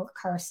in Fort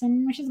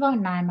Carson, which is about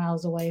 9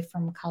 miles away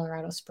from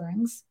Colorado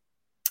Springs.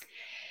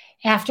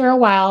 After a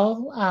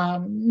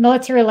while,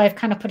 military life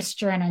kind of put a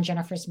strain on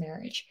Jennifer's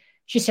marriage.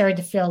 She started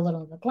to feel a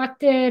little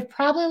neglected,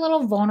 probably a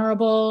little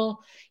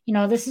vulnerable.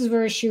 This is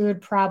where she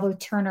would probably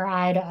turn her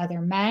eye to other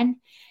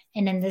men.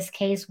 And in this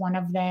case, one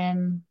of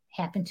them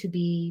happened to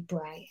be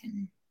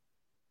Brian.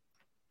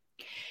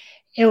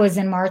 It was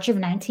in March of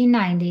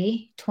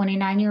 1990,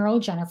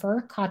 29-year-old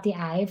Jennifer caught the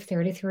eye of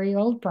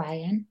 33-year-old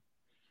Brian.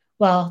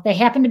 Well, they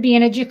happened to be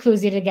in a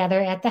jacuzzi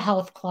together at the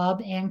health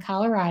club in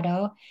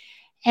Colorado.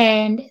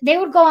 And they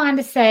would go on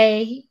to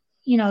say,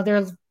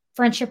 their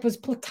friendship was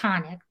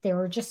platonic. They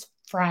were just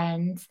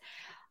friends.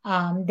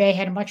 They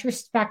had much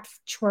respect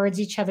towards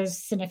each other's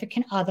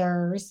significant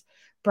others.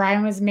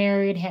 Brian was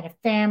married, had a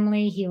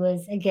family. He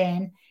was,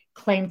 again,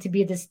 claimed to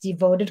be this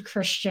devoted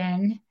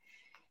Christian.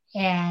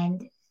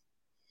 And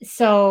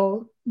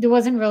so there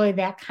wasn't really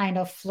that kind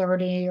of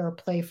flirty or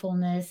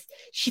playfulness.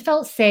 She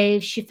felt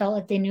safe. She felt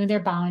like they knew their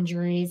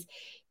boundaries.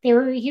 He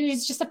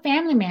was just a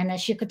family man that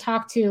she could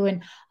talk to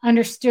and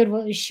understood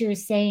what she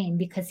was saying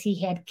because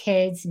he had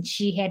kids and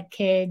she had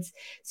kids.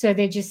 So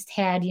they just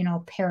had,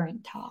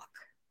 parent talk.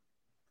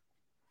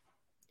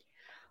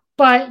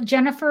 But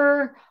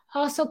Jennifer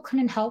also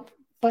couldn't help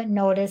but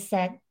notice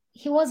that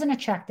he was an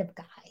attractive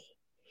guy.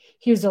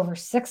 He was over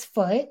 6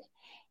 foot.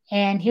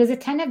 And he was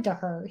attentive to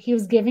her. He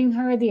was giving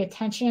her the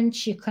attention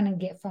she couldn't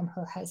get from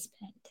her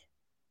husband.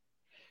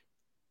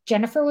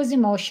 Jennifer was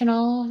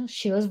emotional.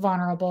 She was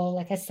vulnerable,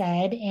 like I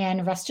said.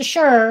 And rest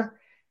assured,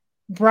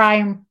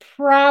 Brian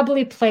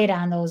probably played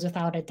on those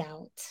without a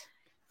doubt.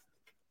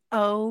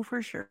 Oh,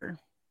 for sure.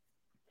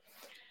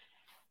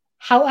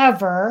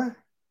 However,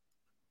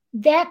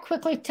 that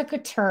quickly took a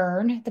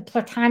turn. The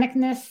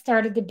platonicness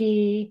started to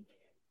be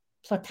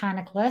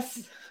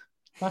platonicless,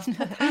 less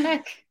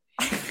platonic.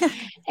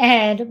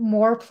 And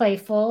more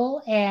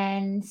playful,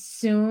 and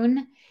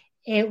soon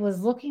it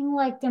was looking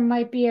like there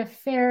might be an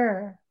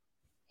affair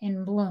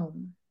in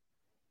bloom.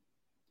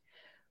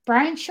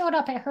 Brian showed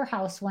up at her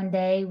house one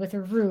day with a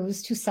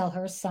ruse to sell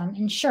her some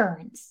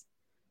insurance.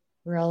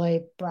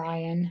 Really,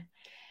 Brian?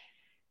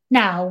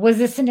 Now, was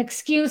this an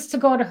excuse to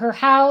go to her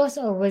house,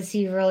 or was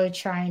he really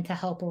trying to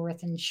help her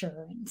with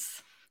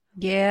insurance?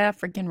 Yeah,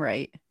 freaking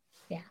right.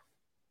 Yeah.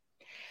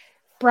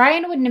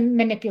 Brian would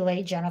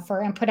manipulate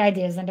Jennifer and put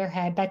ideas in her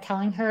head by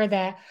telling her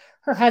that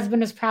her husband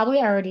was probably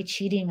already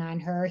cheating on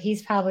her.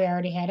 He's probably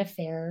already had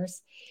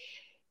affairs.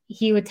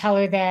 He would tell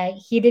her that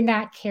he did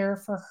not care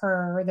for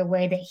her the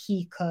way that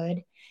he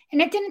could.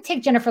 And it didn't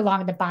take Jennifer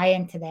long to buy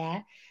into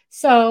that.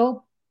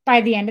 So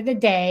by the end of the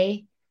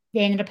day, they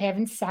ended up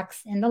having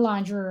sex in the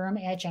laundry room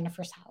at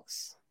Jennifer's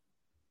house.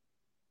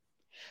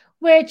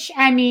 Which,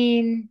 I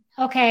mean,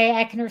 okay,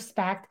 I can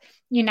respect.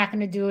 You're not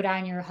going to do it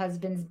on your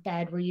husband's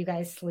bed where you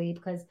guys sleep,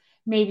 because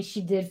maybe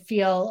she did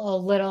feel a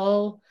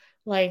little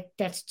like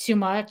that's too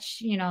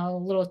much, a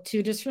little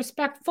too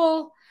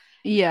disrespectful.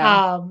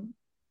 Yeah.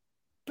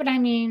 But I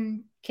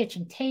mean,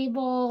 kitchen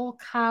table,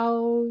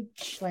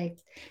 couch, like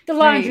the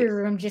laundry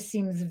room just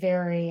seems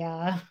very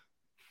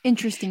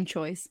interesting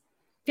choice.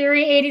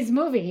 Very 80s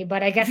movie,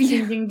 but I guess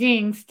Ding Ding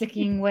Ding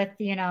sticking with,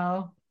 it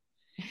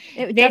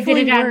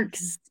definitely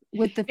works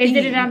with the theme.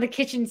 They did it on the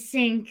kitchen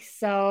sink,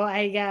 so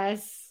I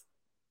guess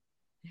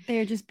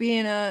they're just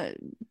being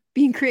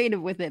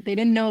creative with it. They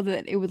didn't know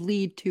that it would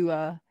lead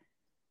to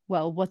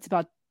what's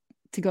about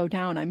to go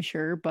down, I'm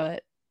sure,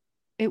 but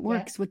it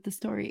works with the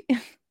story.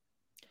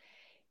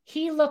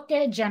 He looked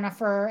at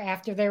Jennifer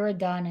after they were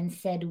done and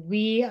said,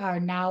 "We are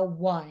now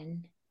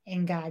one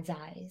in God's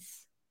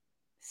eyes."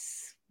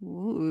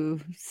 Ooh,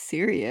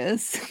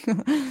 serious.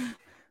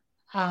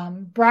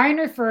 Brian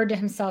referred to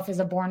himself as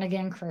a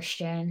born-again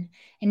Christian.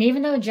 And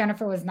even though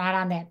Jennifer was not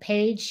on that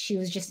page, she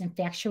was just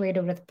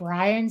infatuated with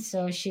Brian.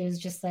 So she was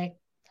just like,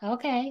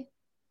 okay.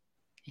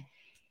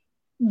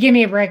 Give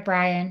me a break,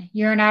 Brian.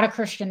 You're not a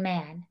Christian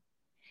man.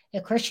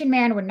 A Christian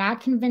man would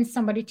not convince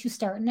somebody to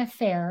start an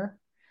affair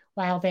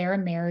while they are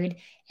married,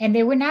 and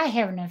they would not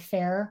have an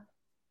affair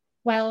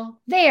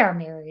while they are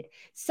married.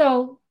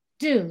 So,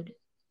 dude,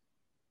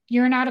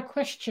 you're not a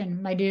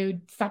Christian, my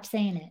dude. Stop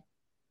saying it.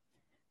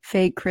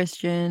 Fake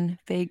Christian.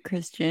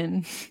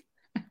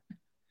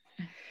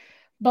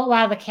 But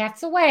while the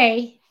cat's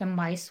away, the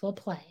mice will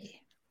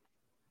play.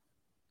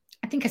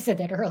 I think I said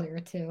that earlier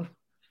too.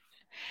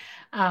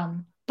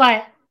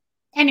 But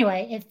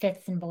anyway, it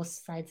fits in both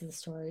sides of the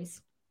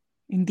stories.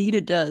 Indeed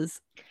it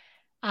does.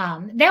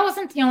 That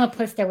wasn't the only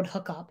place they would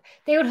hook up.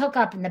 They would hook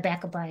up in the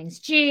back of Brian's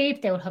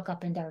Jeep. They would hook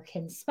up in dark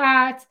hidden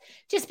spots.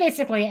 Just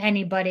basically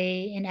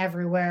anybody and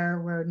everywhere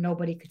where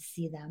nobody could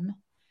see them.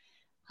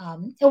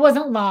 It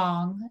wasn't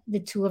long. The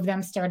two of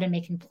them started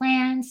making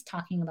plans,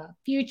 talking about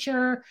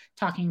future,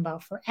 talking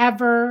about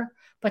forever.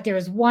 But there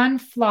was one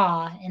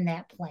flaw in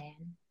that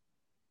plan.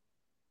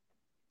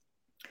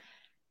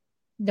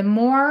 The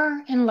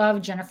more in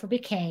love Jennifer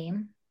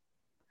became,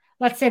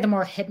 let's say the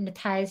more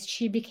hypnotized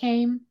she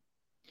became,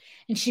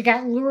 and she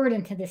got lured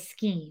into the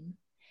scheme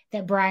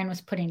that Brian was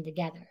putting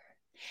together.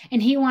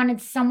 And he wanted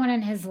someone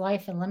in his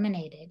life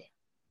eliminated,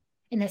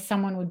 and that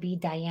someone would be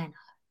Diana,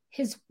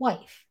 his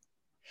wife,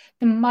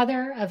 the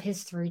mother of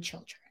his 3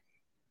 children.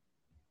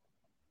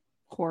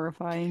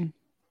 Horrifying.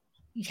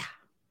 Yeah.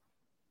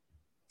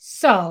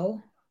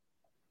 So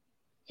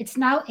it's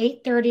now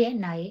 8:30 at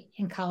night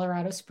in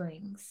Colorado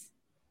Springs,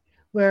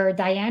 where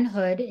Diane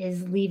Hood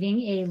is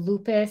leaving a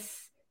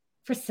lupus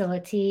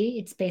facility.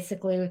 It's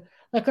basically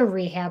like a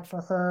rehab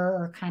for her,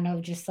 or kind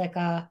of just like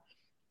a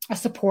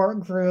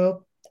support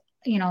group,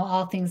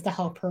 all things to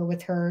help her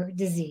with her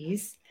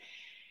disease.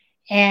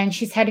 And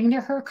she's heading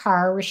to her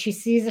car where she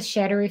sees a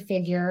shadowy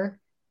figure.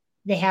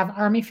 They have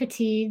army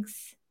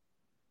fatigues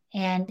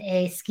and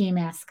a ski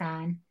mask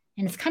on,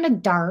 and it's kind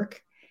of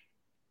dark.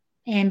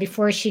 And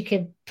before she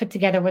could put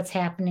together what's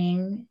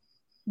happening,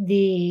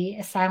 the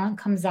assailant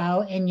comes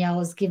out and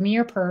yells, "Give me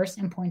your purse,"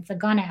 and points a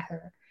gun at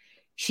her.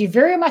 She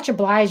very much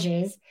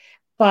obliges,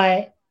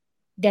 but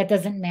that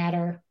doesn't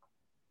matter.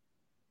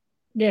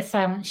 The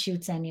assailant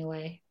shoots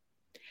anyway.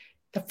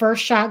 The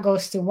first shot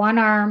goes through one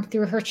arm,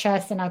 through her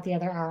chest, and out the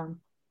other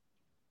arm.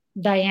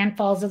 Diane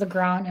falls to the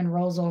ground and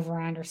rolls over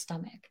on her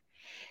stomach.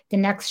 The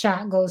next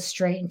shot goes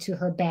straight into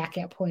her back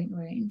at point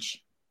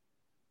range.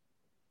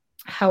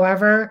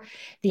 However,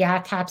 the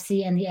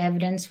autopsy and the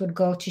evidence would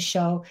go to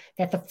show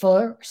that the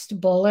first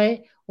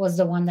bullet was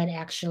the one that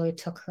actually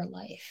took her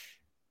life.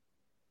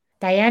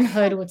 Diane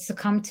Hood would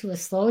succumb to a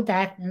slow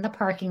death in the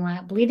parking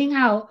lot, bleeding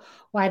out,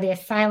 while the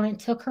assailant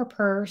took her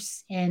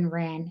purse and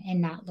ran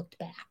and not looked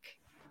back.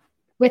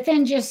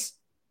 Within just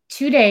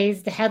 2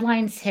 days, the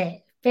headlines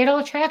hit. Fatal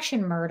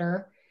Attraction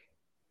Murder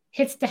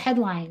hits the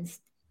headlines.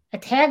 A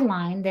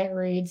tagline that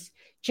reads,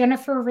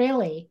 "Jennifer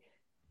Rayleigh."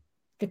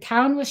 The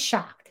town was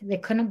shocked. They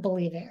couldn't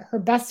believe it. Her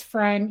best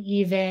friend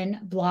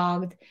even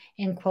blogged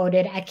and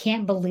quoted, "I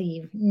can't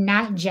believe,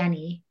 not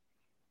Jenny.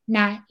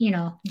 Not,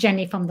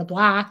 Jenny from the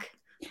block."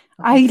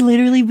 I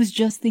literally was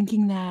just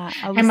thinking that.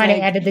 I might have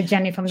added the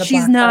Jenny from the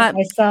block not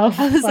myself.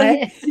 I was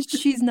like,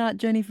 she's not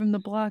Jenny from the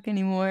block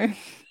anymore.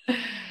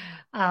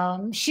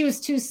 She was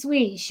too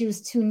sweet. She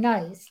was too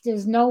nice.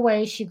 There's no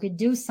way she could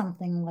do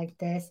something like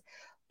this.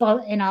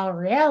 But in all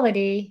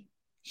reality,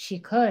 she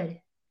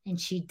could, and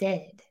she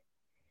did.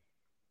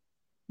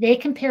 They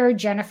compared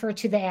Jennifer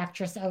to the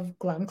actress of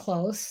Glenn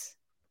Close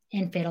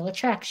in Fatal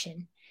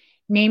Attraction,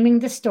 naming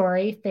the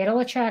story Fatal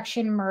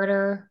Attraction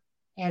Murder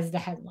as the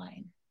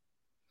headline.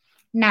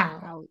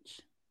 Now,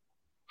 Ouch.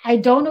 I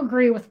don't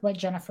agree with what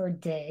Jennifer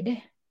did.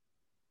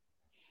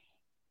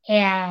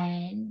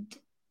 And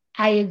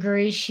I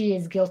agree she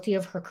is guilty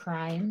of her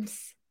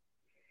crimes.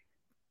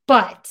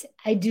 But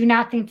I do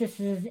not think this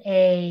is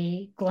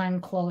a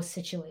Glenn Close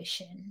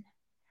situation.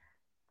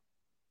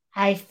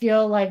 I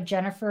feel like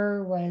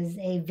Jennifer was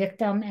a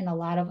victim in a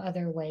lot of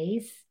other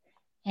ways.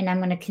 And I'm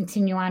going to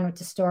continue on with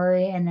the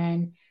story, and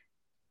then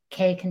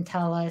Kay can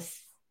tell us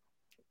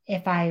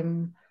if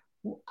I'm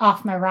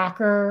off my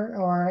rocker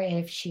or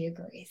if she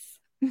agrees.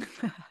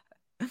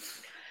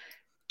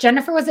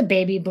 Jennifer was a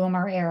baby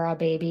boomer era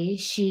baby.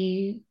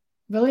 She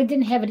really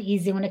didn't have it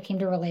easy when it came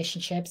to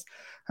relationships.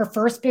 Her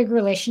first big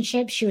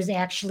relationship, she was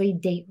actually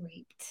date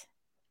raped.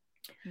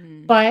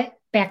 But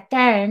back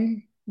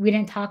then, we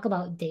didn't talk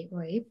about date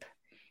rape.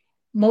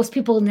 Most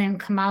people didn't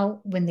come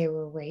out when they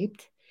were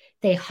raped.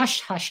 They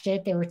hushed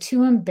it. They were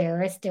too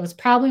embarrassed. It was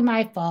probably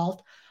my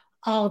fault.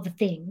 All the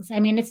things. I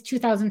mean, it's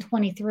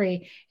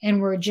 2023,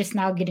 and we're just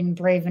now getting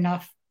brave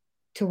enough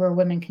to where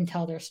women can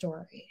tell their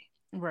story.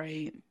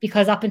 Right.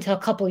 Because up until a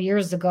couple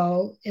years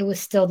ago, it was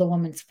still the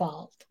woman's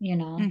fault, you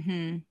know?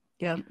 Mm-hmm.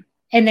 Yep.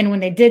 And then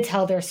when they did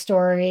tell their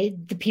story,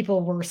 the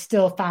people were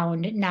still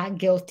found not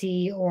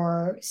guilty,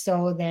 or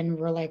so then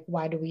we're like,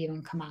 why do we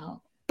even come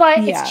out? But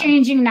it's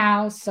changing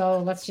now, so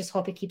let's just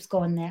hope it keeps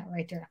going that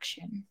right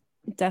direction.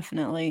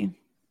 Definitely.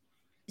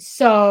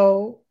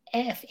 So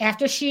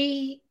after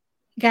she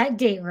got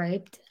date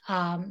raped,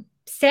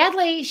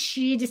 sadly,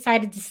 she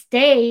decided to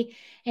stay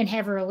and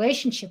have a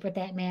relationship with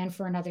that man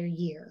for another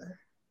year,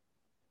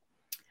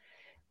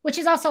 which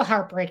is also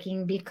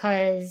heartbreaking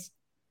because,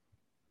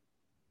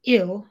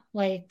 ew,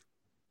 like,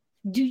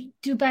 do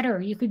better.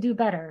 You could do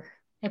better.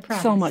 I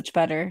promise. So much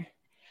better.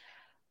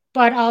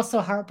 But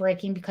also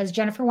heartbreaking because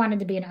Jennifer wanted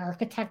to be an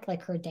architect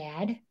like her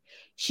dad.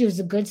 She was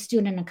a good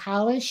student in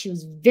college. She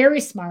was very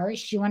smart.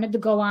 She wanted to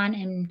go on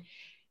and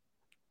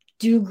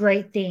do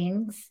great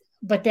things.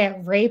 But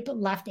that rape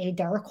left a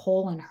dark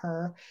hole in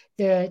her.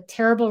 The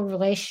terrible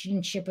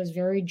relationship was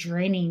very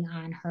draining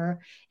on her.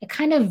 It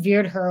kind of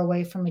veered her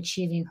away from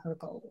achieving her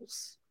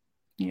goals.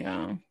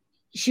 Yeah.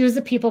 She was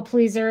a people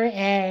pleaser,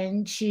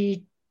 and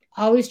she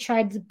always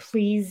tried to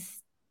please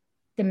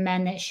the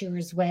men that she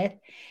was with.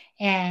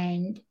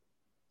 And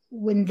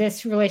when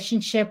this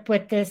relationship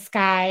with this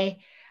guy,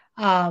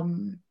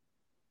 and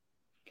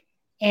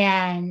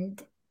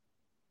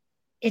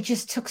it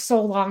just took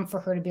so long for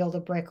her to be able to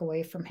break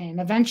away from him.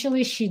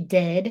 Eventually she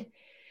did,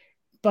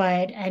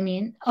 but I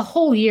mean, a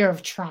whole year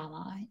of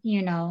trauma,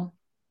 you know.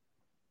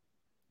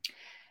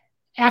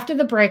 After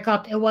the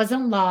breakup, it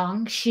wasn't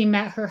long. She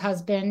met her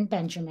husband,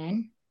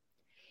 Benjamin.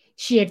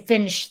 She had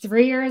finished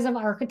 3 years of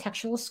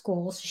architectural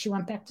school, so she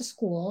went back to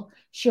school.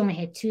 She only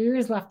had 2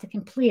 years left to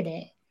complete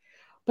it.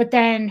 But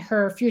then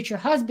her future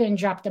husband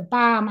dropped a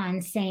bomb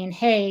on saying,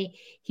 hey,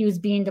 he was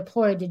being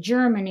deployed to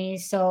Germany,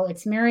 so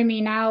it's marry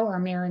me now or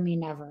marry me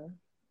never.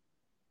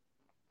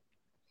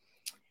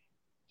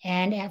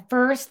 And at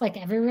first, like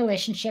every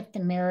relationship, the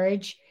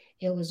marriage,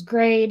 it was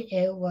great.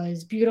 It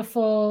was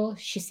beautiful.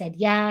 She said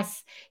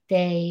yes.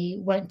 They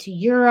went to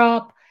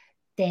Europe.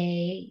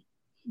 They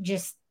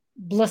just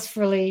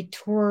blissfully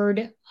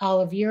toured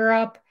all of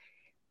Europe.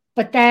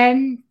 But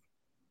then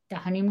the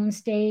honeymoon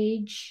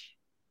stage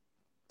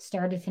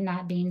started to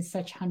not being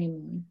such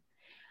honeymoon.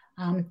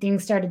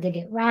 Things started to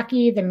get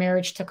rocky. The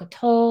marriage took a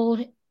toll,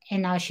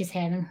 and now she's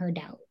having her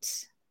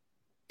doubts.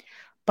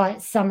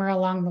 But somewhere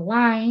along the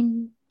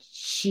line,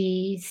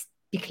 she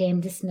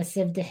became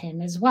dismissive to him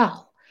as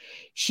well.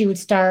 She would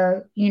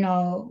start, you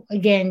know,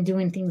 again,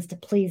 doing things to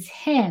please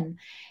him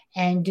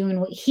and doing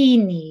what he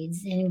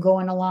needs and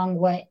going along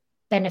what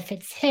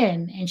benefits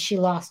him. And she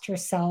lost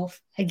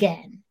herself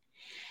again.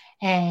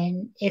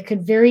 And it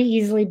could very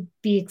easily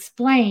be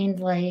explained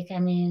like, I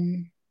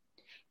mean,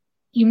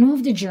 you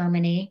moved to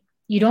Germany.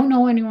 You don't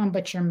know anyone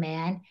but your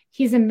man.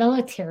 He's a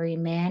military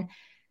man.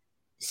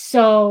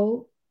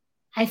 So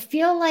I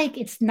feel like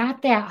it's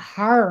not that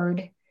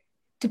hard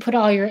to put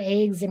all your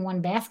eggs in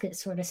one basket,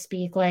 so to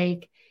speak.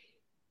 Like,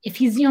 if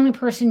he's the only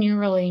person you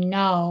really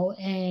know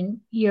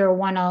and you're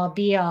one all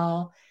be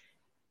all,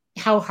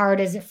 how hard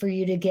is it for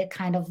you to get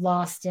kind of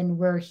lost in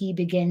where he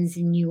begins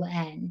and you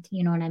end?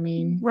 You know what I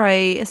mean?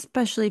 Right.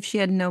 Especially if she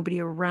had nobody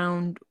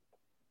around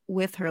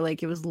with her.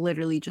 Like, it was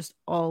literally just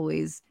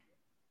always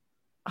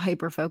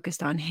hyper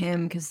focused on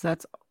him because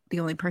that's the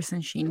only person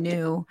she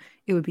knew.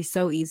 It would be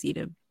so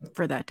easy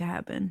for that to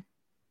happen.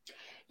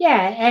 Yeah.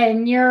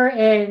 And you're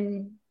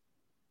in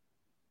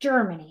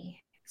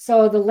Germany.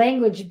 So the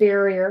language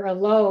barrier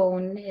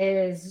alone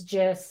is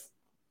just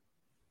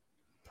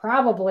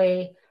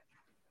probably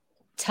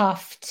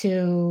tough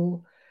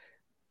to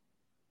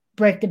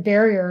break the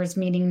barriers,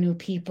 meeting new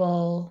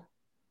people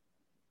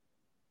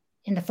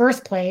in the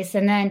first place.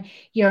 And then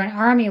you're an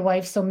army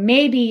wife. So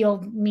maybe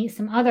you'll meet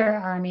some other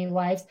army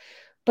wives,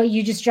 but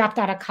you just dropped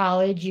out of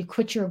college. You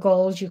quit your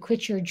goals. You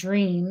quit your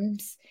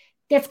dreams.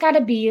 That's got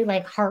to be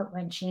like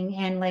heart-wrenching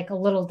and like a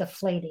little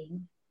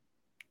deflating.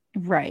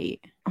 Right.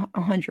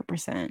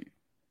 100%.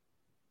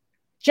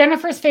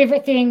 Jennifer's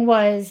favorite thing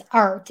was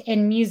art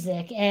and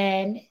music,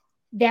 and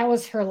that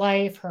was her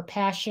life, her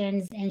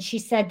passions. And she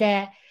said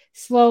that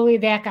slowly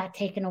that got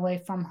taken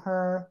away from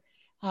her.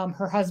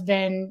 Her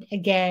husband,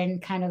 again,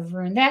 kind of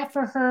ruined that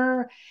for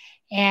her.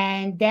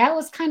 And that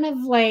was kind of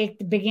like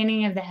the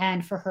beginning of the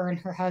end for her and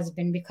her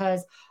husband,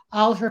 because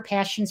all her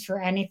passions for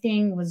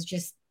anything was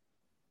just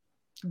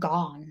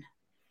gone.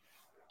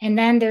 And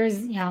then there's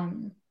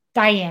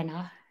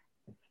Diana.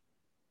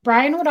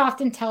 Brian would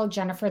often tell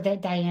Jennifer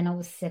that Diana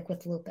was sick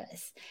with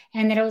lupus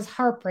and that it was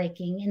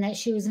heartbreaking and that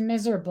she was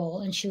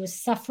miserable and she was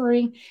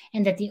suffering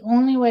and that the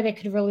only way they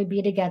could really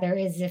be together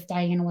is if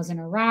Diana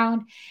wasn't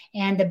around.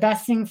 And the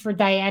best thing for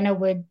Diana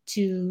would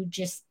to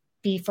just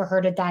be for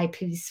her to die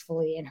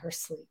peacefully in her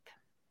sleep.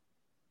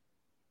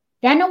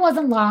 Then it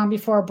wasn't long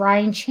before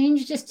Brian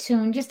changed his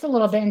tune just a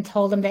little bit and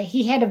told him that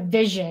he had a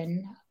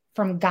vision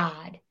from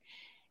God.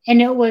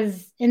 And it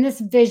was in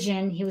this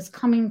vision, he was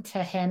coming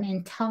to him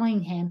and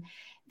telling him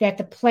that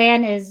the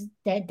plan is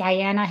that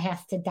Diana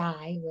has to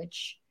die,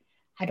 which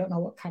I don't know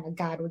what kind of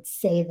God would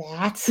say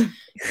that.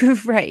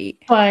 Right.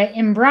 But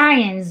in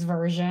Brian's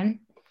version,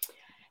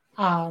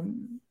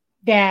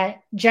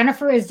 that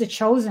Jennifer is the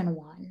chosen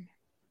one.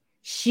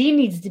 She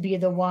needs to be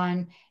the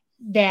one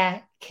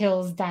that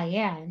kills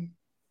Diane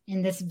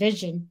in this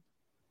vision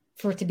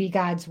for it to be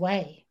God's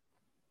way.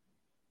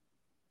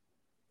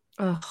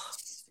 Ugh.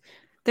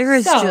 There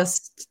is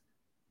just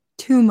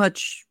too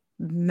much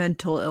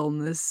mental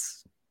illness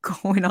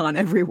going on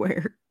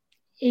everywhere.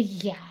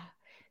 Yeah.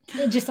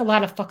 Just a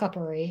lot of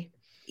fuck-uppery.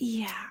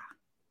 Yeah.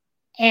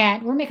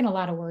 And we're making a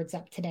lot of words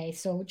up today,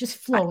 so just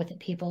flow with it,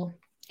 people.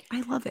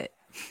 I love it.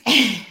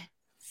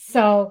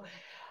 So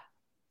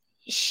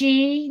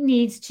she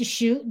needs to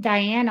shoot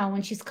Diana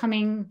when she's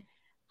coming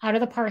out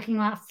of the parking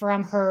lot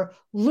from her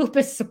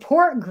lupus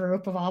support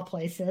group, of all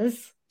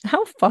places.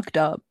 How fucked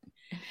up.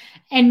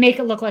 And make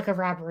it look like a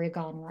robbery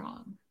gone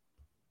wrong.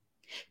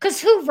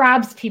 Because who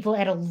robs people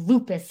at a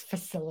lupus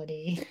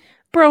facility?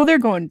 Bro, they're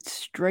going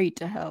straight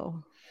to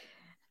hell.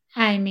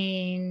 I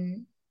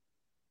mean,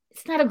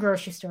 it's not a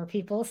grocery store,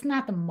 people. It's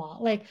not the mall.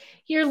 Like,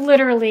 you're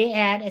literally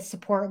at a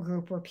support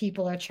group where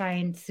people are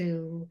trying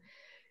to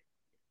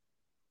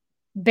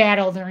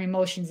battle their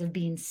emotions of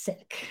being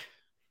sick.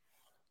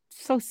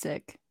 So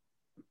sick.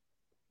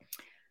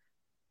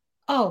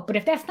 Oh, but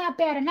if that's not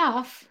bad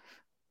enough,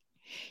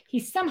 he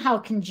somehow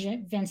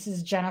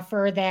convinces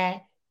Jennifer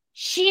that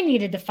she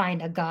needed to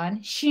find a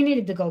gun. She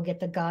needed to go get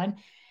the gun.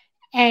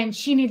 And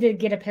she needed to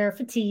get a pair of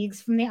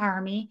fatigues from the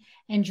army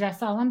and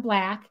dress all in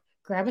black,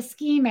 grab a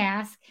ski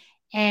mask,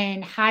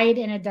 and hide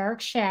in a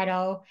dark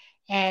shadow.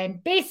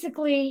 And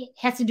basically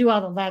has to do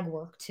all the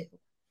legwork too.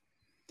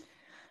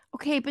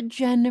 Okay, but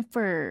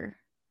Jennifer,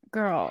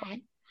 girl.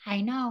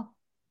 I know.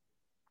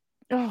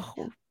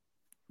 Oh,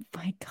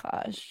 my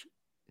gosh.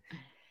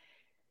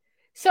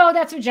 So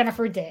that's what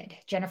Jennifer did.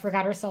 Jennifer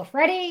got herself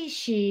ready.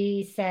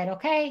 She said,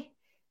 okay,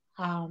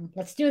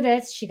 let's do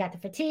this. She got the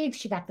fatigues.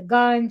 She got the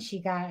gun.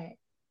 She got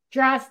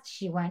dressed.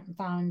 She went and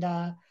found,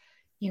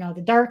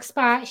 the dark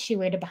spot. She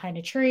waited behind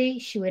a tree.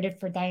 She waited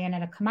for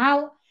Diana to come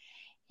out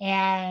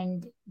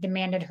and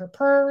demanded her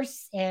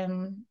purse.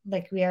 And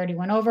like we already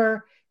went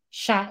over,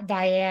 shot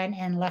Diane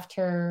and left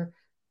her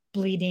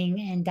bleeding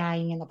and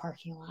dying in the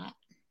parking lot.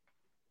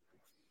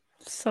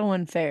 So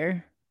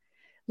unfair.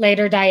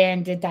 Later,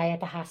 Diane did die at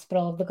the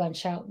hospital of the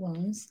gunshot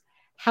wounds.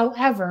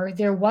 However,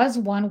 there was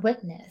one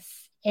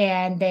witness,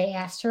 and they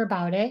asked her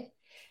about it.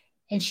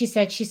 And she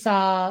said she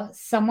saw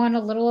someone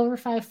a little over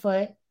 5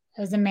 foot. It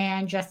was a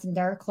man dressed in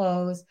dark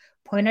clothes,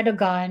 pointed a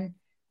gun,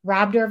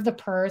 robbed her of the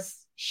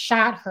purse,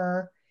 shot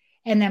her,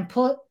 and then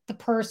put the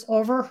purse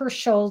over her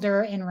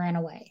shoulder and ran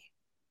away.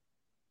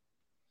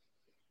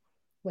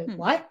 Wait,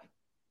 what?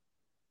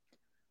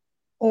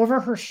 Over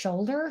her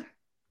shoulder?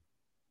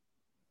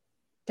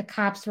 The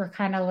cops were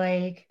kind of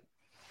like,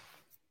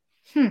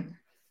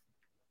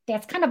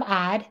 that's kind of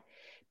odd,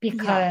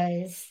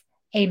 because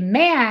a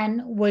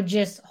man would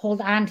just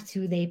hold on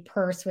to the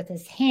purse with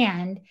his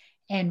hand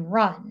and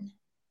run.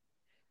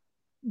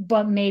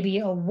 But maybe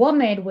a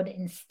woman would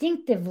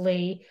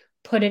instinctively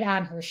put it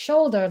on her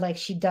shoulder like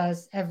she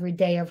does every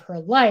day of her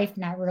life,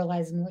 not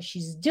realizing what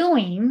she's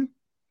doing,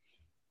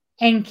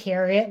 and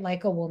carry it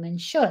like a woman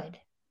should.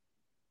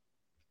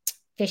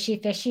 Fishy,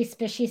 fishy,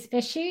 spishy,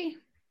 spishy.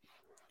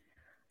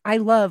 I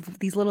love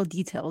these little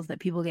details that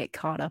people get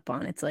caught up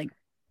on. It's like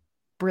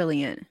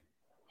brilliant.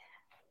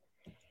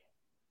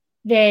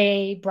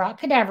 They brought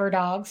cadaver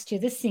dogs to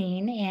the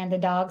scene, and the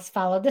dogs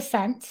followed the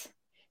scent.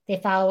 They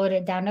followed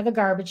it down to the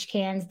garbage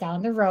cans,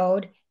 down the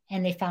road,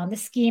 and they found the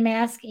ski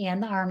mask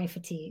and the army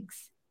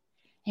fatigues.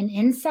 And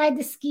inside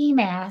the ski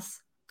mask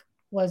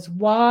was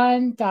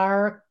one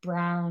dark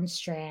brown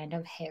strand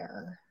of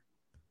hair.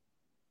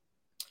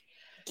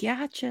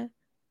 Gotcha.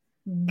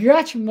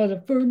 Gotcha,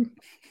 motherfucker.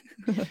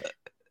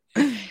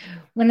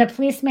 When the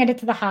police made it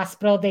to the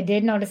hospital, they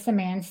did notice a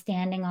man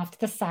standing off to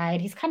the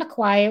side. He's kind of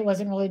quiet,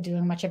 wasn't really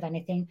doing much of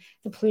anything.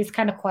 The police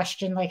kind of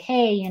questioned, like,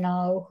 hey,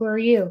 who are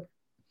you?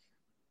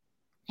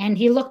 And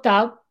he looked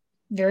up,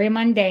 very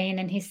mundane,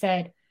 and he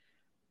said,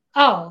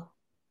 oh,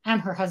 I'm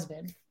her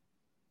husband.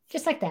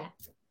 Just like that.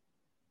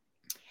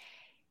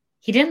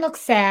 He didn't look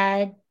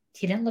sad.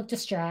 He didn't look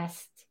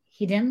distressed.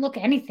 He didn't look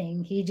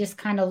anything. He just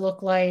kind of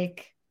looked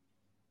like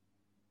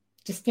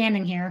just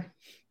standing here.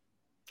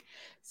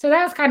 So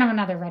that was kind of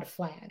another red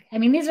flag. I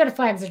mean, these red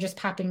flags are just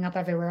popping up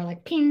everywhere,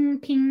 like ping,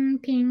 ping,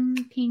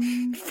 ping,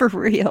 ping. For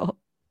real.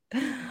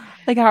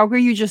 Like, how are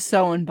you just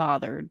so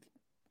unbothered?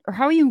 Or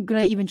how are you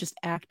going to even just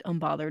act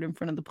unbothered in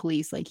front of the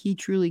police? Like, he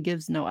truly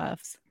gives no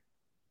Fs.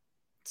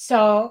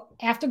 So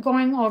after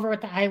going over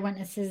with the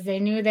eyewitnesses, they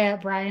knew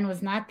that Brian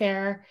was not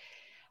there.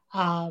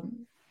 That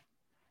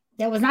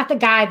was not the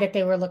guy that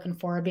they were looking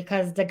for,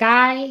 because the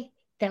guy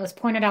that was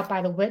pointed out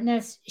by the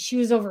witness, she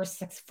was over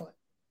 6 foot.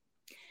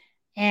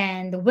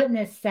 And the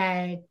witness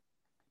said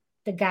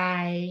the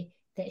guy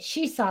that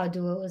she saw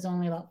do it was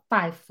only about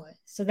 5 foot.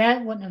 So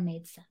that wouldn't have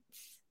made sense.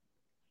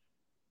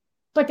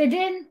 But they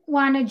didn't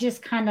want to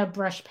just kind of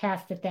brush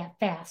past it that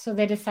fast. So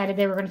they decided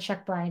they were going to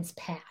check Brian's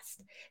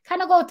past,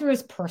 kind of go through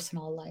his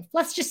personal life.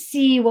 Let's just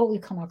see what we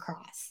come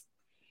across.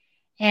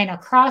 And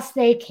across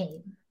they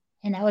came.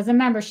 And that was a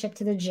membership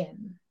to the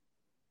gym.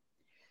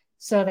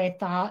 So they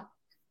thought,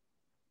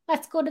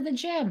 let's go to the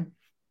gym.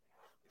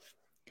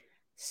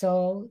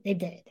 So they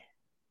did.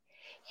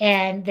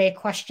 And they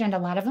questioned a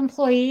lot of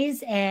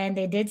employees, and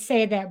they did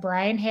say that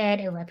Brian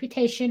had a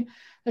reputation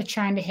of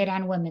trying to hit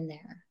on women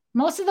there.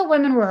 Most of the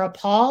women were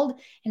appalled,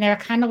 and they were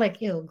kind of like,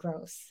 ew,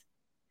 gross.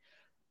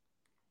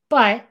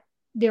 But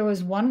there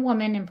was one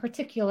woman in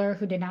particular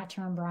who did not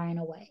turn Brian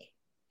away,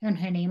 and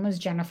her name was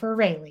Jennifer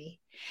Rayleigh.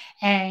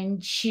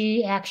 And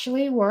she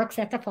actually works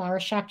at the flower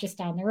shop just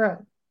down the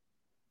road.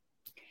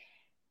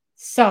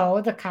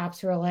 So the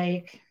cops were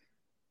like,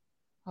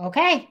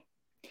 okay.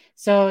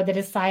 So they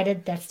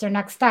decided that's their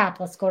next stop.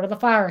 Let's go to the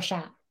flower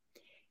shop.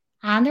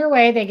 On their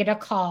way, they get a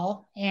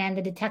call, and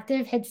the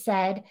detective had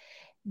said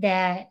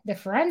that the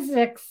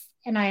forensics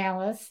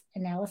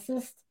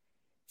analysis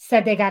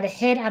said they got a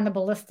hit on the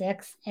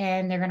ballistics,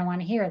 and they're going to want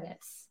to hear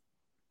this.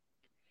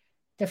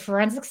 The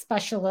forensic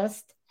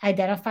specialist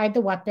identified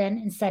the weapon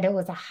and said it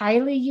was a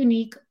highly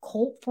unique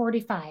Colt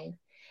 45,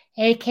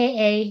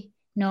 aka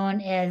known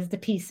as the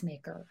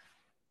Peacemaker.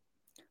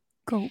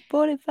 Colt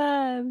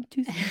 45,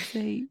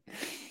 268.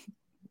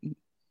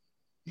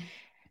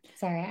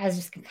 Sorry, I was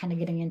just kind of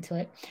getting into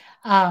it.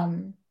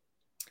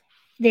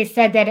 They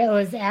said that it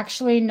was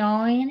actually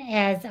known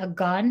as a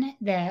gun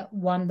that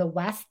won the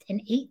West in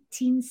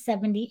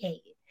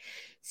 1878.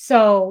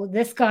 So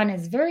this gun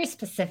is very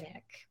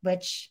specific,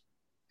 which,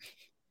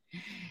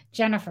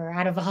 Jennifer,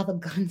 out of all the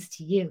guns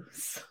to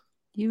use.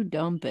 You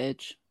dumb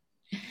bitch.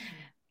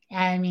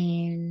 I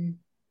mean,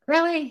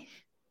 really?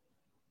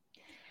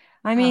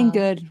 I mean,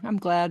 good. I'm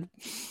glad.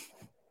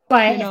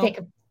 But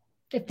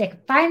if they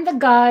could find the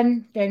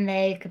gun, then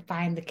they could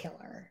find the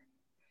killer.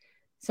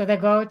 So they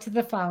go to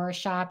the flower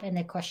shop and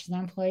they question the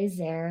employees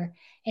there.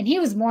 And he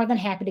was more than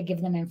happy to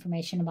give them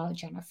information about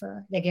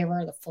Jennifer. They gave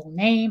her the full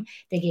name.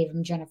 They gave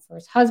him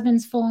Jennifer's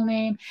husband's full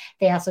name.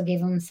 They also gave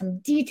him some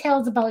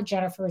details about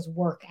Jennifer's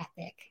work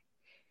ethic.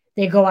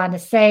 They go on to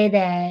say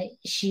that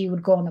she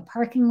would go in the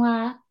parking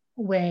lot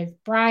with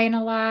Brian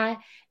a lot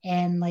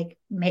and like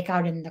make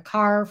out in the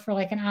car for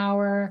like an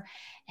hour.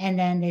 And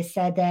then they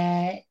said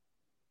that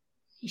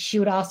she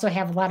would also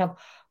have a lot of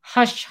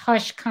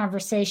hush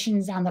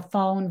conversations on the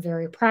phone,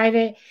 very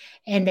private.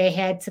 And they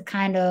had to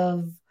kind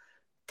of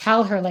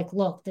tell her, like,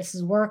 look, this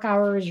is work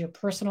hours, your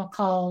personal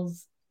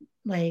calls,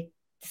 like,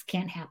 this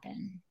can't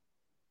happen.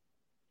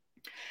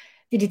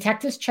 The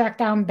detectives tracked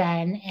down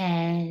Ben,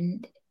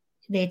 and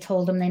they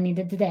told him they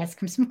needed to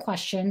ask him some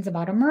questions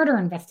about a murder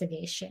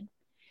investigation.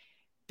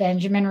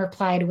 Benjamin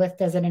replied with,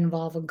 does it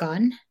involve a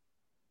gun?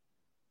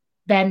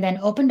 Ben then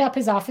opened up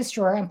his office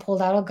drawer and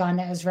pulled out a gun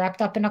that was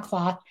wrapped up in a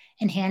cloth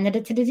and handed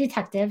it to the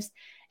detectives.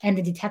 And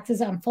the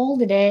detectives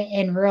unfolded it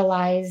and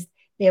realized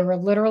they were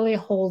literally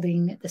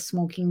holding the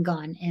smoking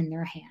gun in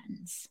their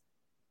hands.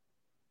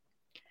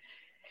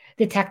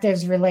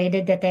 Detectives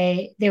related that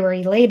they were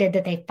elated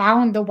that they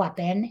found the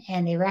weapon,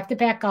 and they wrapped it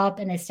back up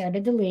and they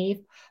started to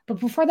leave. But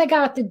before they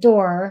got out the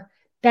door,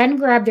 Ben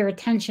grabbed their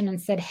attention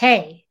and said,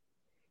 hey,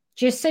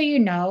 just so you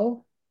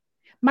know,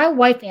 my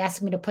wife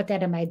asked me to put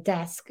that in my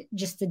desk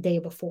just the day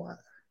before.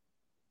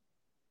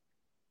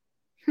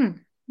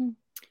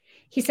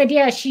 He said,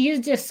 yeah, she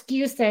used the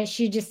excuse that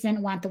she just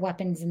didn't want the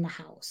weapons in the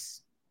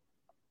house.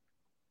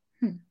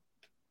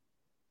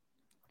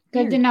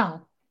 Good to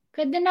know.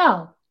 Good to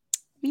know.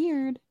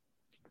 Weird.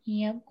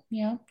 Yep.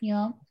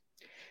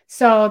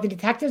 So the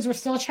detectives were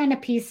still trying to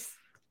piece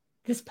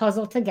this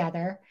puzzle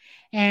together.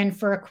 And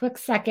for a quick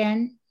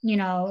second,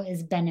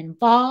 is Ben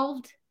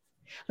involved?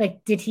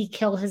 Like, did he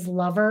kill his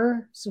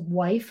lover's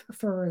wife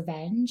for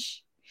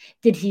revenge?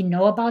 Did he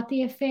know about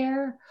the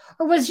affair?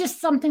 Or was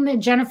just something that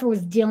Jennifer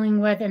was dealing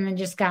with and then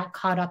just got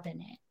caught up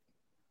in it?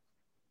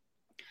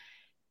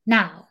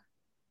 Now,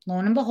 lo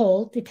and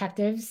behold,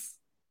 detectives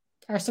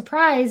are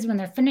surprised when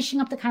they're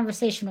finishing up the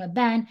conversation with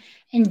Ben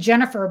and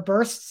Jennifer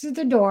bursts through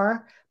the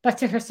door, but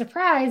to her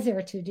surprise, there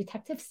are two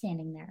detectives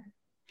standing there.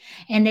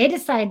 And they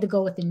decide to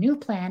go with a new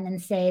plan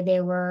and say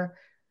they were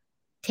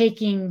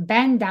taking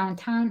Ben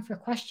downtown for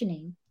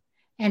questioning.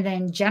 And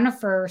then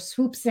Jennifer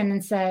swoops in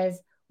and says,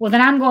 well,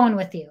 then I'm going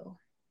with you.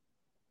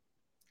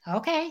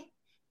 Okay.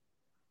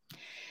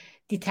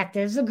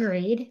 Detectives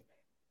agreed,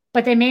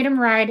 but they made him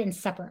ride in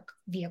separate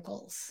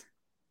vehicles.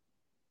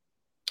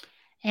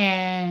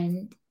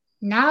 And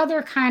now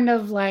they're kind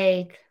of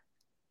like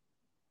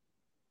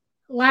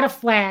a lot of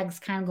flags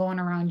kind of going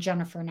around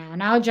Jennifer now.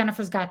 Now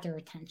Jennifer's got their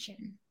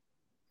attention,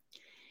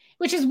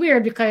 which is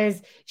weird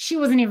because she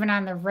wasn't even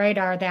on the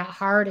radar that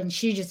hard and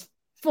she just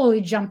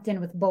fully jumped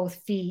in with both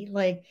feet,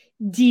 like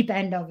deep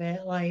end of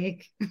it.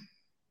 Like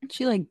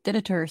she like did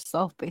it to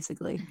herself,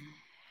 basically.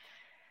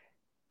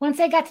 Once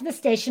they got to the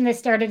station, they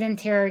started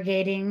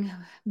interrogating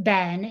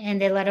Ben and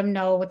they let him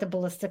know what the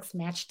ballistics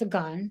matched the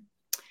gun.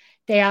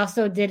 They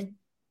also did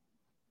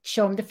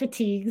show him the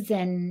fatigues,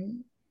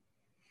 and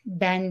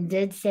Ben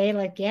did say,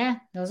 like, yeah,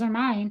 those are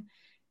mine.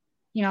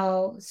 You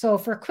know, so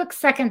for a quick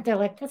second, they're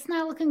like, that's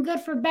not looking good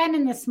for Ben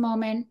in this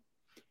moment.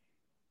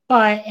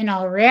 But in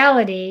all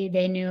reality,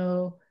 they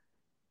knew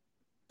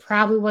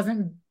probably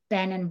wasn't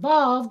Ben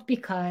involved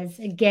because,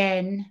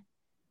 again,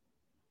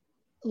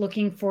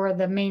 looking for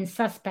the main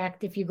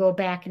suspect, if you go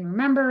back and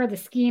remember the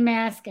ski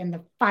mask and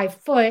the 5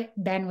 foot,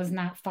 Ben was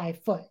not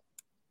 5 foot.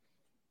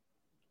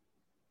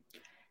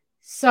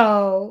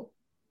 So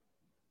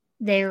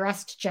they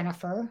arrest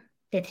Jennifer.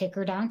 They take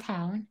her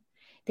downtown.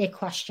 They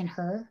question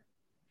her.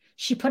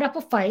 She put up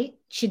a fight.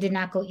 She did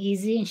not go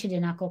easy and she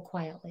did not go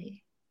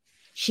quietly.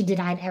 She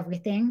denied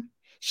everything.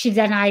 She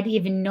denied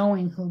even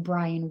knowing who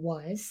Brian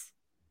was.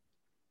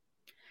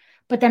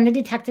 But then the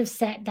detectives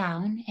sat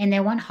down and they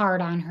went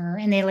hard on her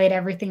and they laid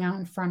everything out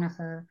in front of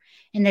her.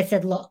 And they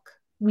said, look,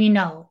 we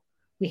know.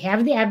 We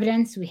have the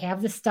evidence. We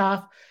have the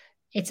stuff.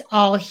 It's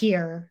all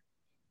here.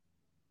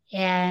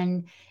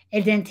 And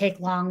it didn't take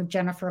long.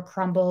 Jennifer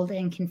crumbled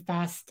and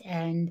confessed.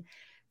 And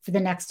for the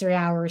next 3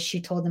 hours,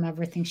 she told them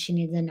everything she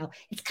needed to know.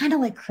 It's kind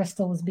of like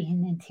Crystal was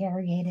being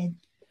interrogated.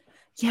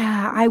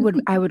 Yeah, I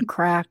would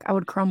crack. I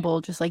would crumble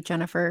just like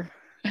Jennifer.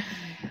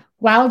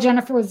 While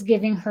Jennifer was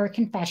giving her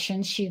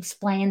confession, she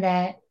explained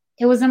that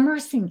it was a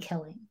mercy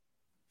killing.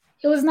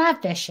 It was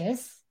not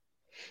vicious.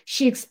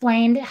 She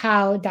explained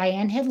how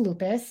Diane had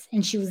lupus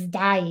and she was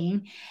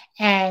dying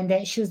and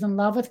that she was in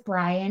love with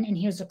Brian and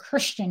he was a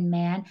Christian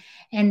man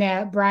and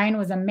that Brian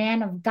was a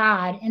man of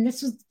God. And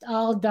this was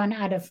all done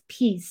out of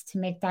peace to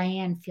make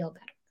Diane feel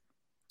better.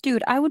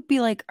 Dude, I would be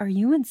like, are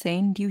you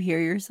insane? Do you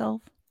hear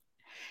yourself?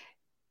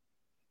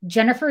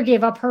 Jennifer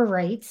gave up her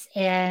rights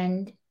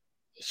and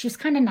she was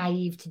kind of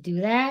naive to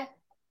do that.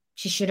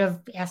 She should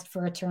have asked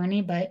for an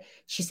attorney, but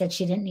she said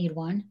she didn't need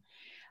one.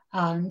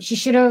 She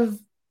should have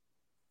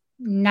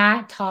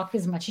not talked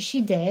as much as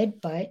she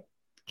did, but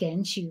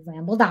again, she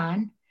rambled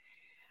on.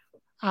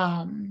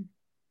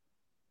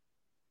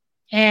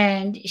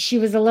 And she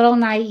was a little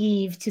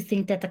naive to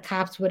think that the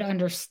cops would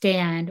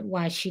understand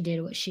why she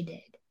did what she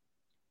did.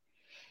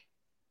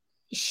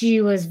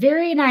 She was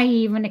very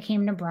naive when it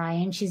came to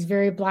Brian. She's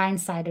very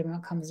blindsided when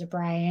it comes to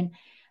Brian.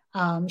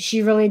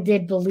 She really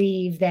did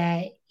believe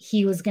that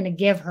he was going to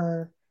give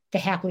her the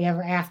happily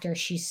ever after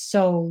she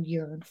so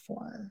yearned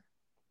for.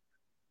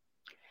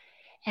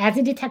 As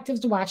the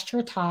detectives watched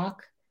her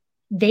talk,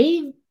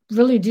 they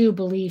really do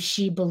believe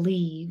she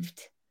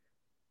believed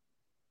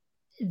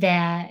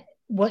that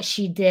what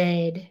she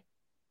did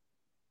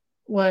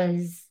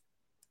was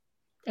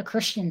a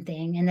Christian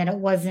thing and that it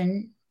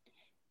wasn't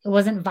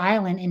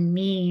violent and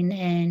mean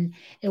and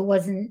it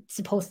wasn't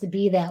supposed to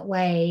be that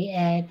way.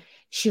 And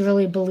she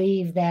really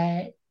believed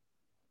that,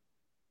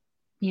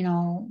 you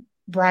know,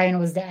 Brian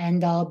was the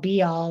end all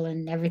be all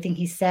and everything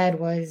he said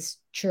was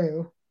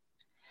true.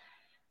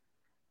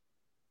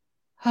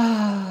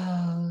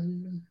 Oh,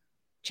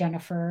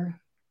 Jennifer.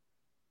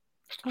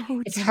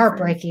 It's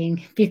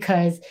heartbreaking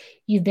because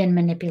you've been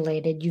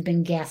manipulated, you've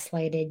been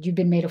gaslighted, you've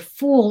been made a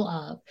fool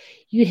of,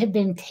 you have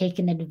been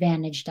taken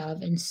advantage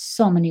of in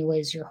so many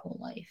ways your whole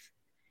life.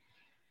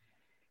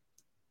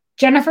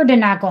 Jennifer did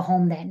not go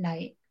home that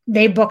night.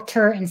 They booked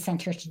her and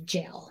sent her to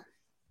jail.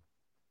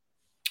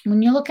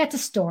 When you look at the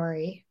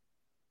story,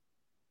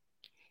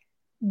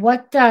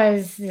 what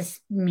does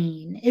this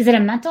mean? Is it a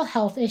mental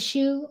health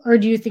issue or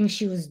do you think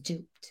she was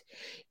duped?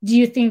 Do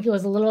you think it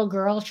was a little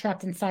girl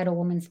trapped inside a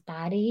woman's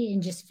body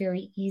and just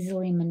very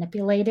easily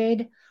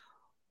manipulated?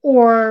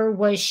 Or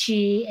was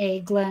she a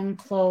Glenn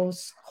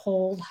Close,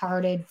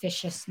 cold-hearted,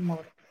 vicious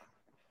mortal?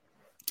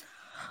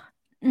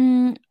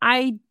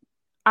 I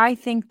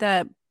think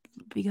that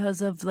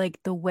because of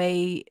like the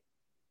way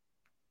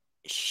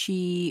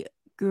she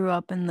grew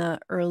up in the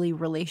early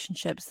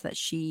relationships that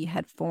she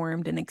had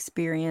formed and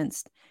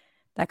experienced,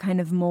 that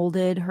kind of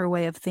molded her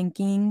way of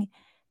thinking.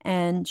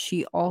 And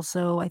she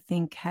also, I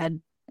think,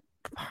 had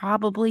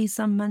probably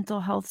some mental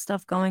health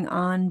stuff going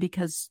on,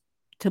 because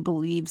to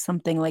believe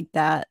something like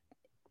that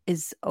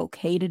is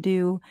okay to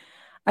do.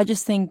 I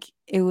just think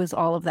it was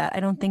all of that. I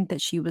don't think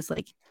that she was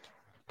like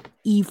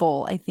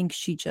evil. I think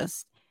she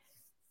just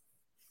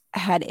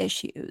had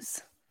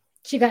issues.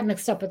 She got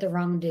mixed up with the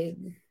wrong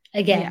dude.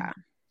 Again, Yeah.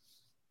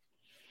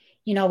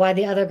 you know, why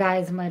the other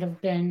guys might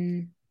have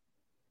been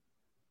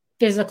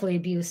physically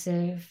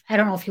abusive. I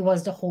don't know if he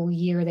was the whole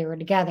year they were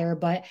together,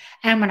 but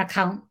I'm going to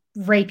count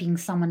raping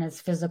someone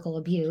as physical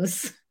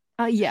abuse.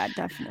 Yeah,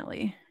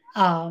 definitely.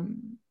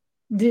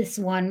 This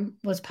one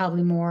was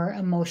probably more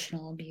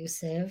emotional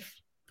abusive.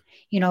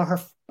 You know, her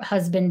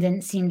husband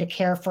didn't seem to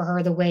care for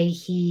her the way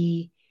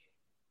he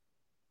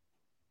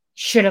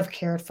should have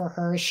cared for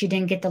her. She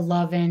didn't get the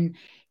love and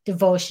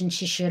devotion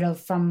she should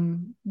have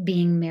from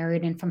being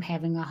married and from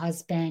having a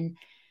husband.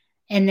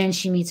 And then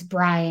she meets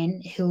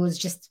Brian, who was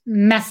just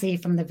messy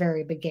from the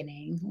very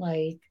beginning.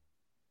 Like,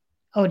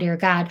 oh dear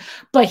God.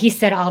 But he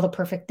said all the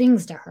perfect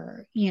things to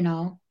her, you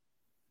know.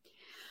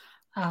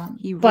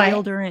 He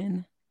reeled her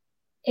in.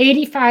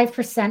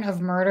 85% of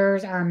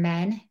murders are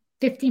men,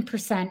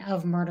 15%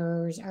 of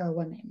murderers are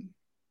women.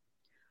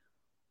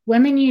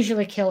 Women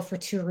usually kill for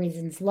two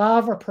reasons: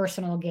 love or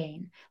personal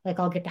gain. Like,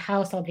 I'll get the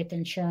house, I'll get the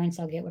insurance,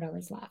 I'll get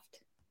whatever's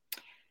left.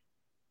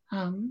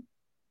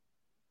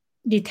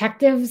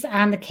 Detectives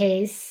on the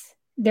case,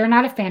 they're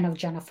not a fan of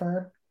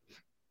Jennifer.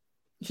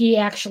 He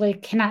actually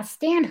cannot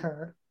stand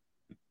her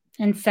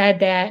and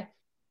said that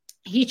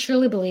he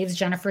truly believes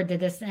Jennifer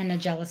did this in a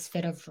jealous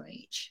fit of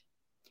rage.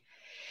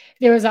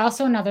 There was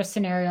also another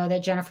scenario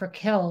that Jennifer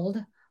killed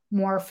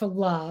more for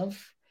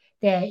love,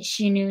 that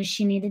she knew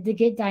she needed to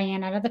get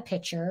Diane out of the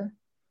picture.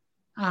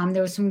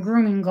 There was some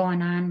grooming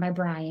going on by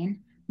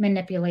Brian,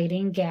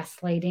 manipulating,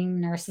 gaslighting,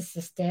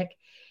 narcissistic,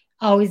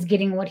 always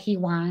getting what he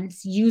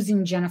wants,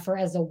 using Jennifer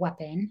as a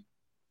weapon.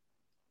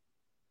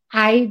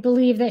 I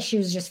believe that she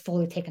was just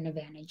fully taken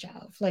advantage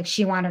of. Like,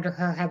 she wanted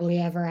her happily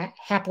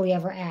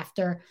ever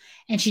after,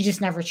 and she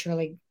just never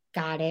truly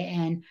got it.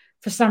 And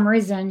for some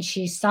reason,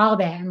 she saw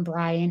that in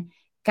Brian,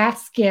 got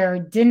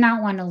scared, did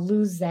not want to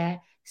lose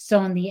that.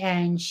 So in the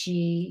end,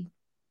 she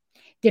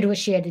did what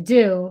she had to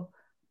do.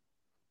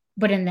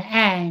 But in the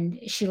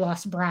end, she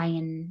lost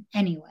Brian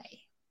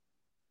anyway,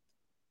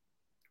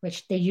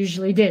 which they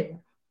usually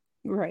do.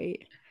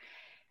 Right.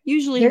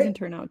 Usually doesn't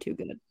turn out too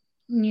good.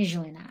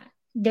 Usually not.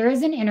 There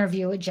is an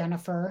interview with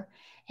Jennifer,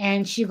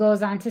 and she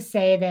goes on to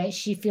say that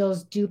she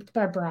feels duped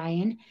by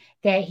Brian,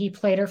 that he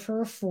played her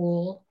for a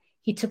fool.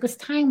 He took his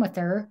time with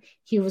her.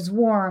 He was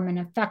warm and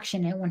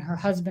affectionate when her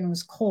husband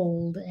was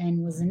cold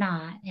and was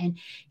not. And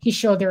he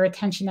showed her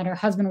attention that her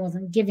husband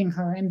wasn't giving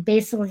her, and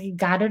basically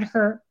got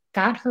her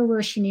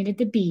where she needed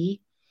to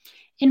be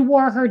and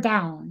wore her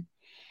down.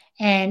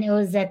 And it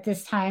was at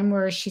this time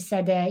where she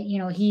said that, you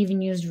know, he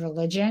even used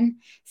religion,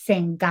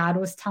 saying God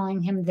was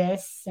telling him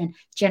this and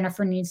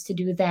Jennifer needs to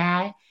do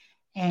that.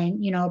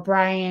 And, you know,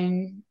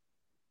 Brian,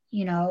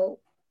 you know,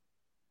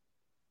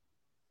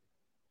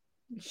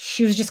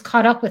 she was just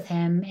caught up with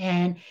him.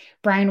 And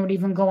Brian would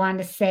even go on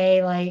to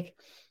say, like,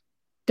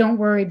 don't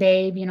worry,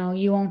 babe, you know,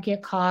 you won't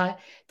get caught.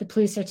 The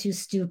police are too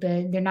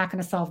stupid. They're not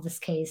going to solve this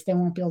case. They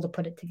won't be able to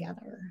put it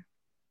together.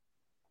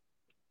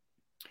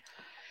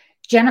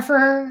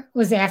 Jennifer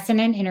was asked in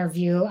an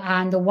interview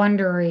on the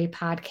Wondery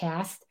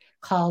podcast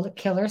called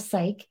Killer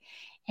Psych.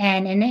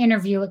 And in the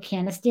interview with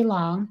Candice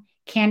DeLong,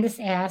 Candice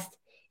asked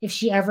if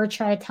she ever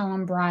tried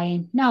telling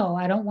Brian, no,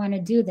 I don't want to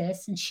do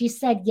this. And she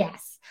said,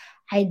 yes,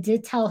 I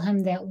did tell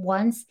him that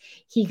once.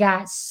 He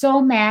got so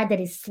mad that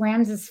he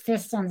slams his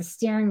fist on the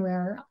steering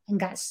wheel and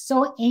got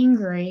so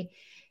angry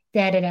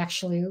that it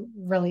actually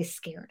really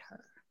scared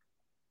her.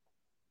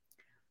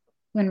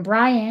 When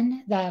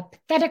Brian, the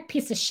pathetic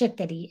piece of shit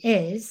that he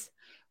is,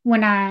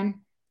 went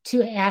on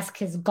to ask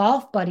his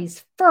golf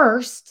buddies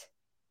first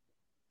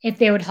if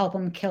they would help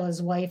him kill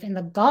his wife. And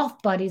the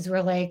golf buddies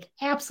were like,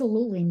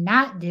 absolutely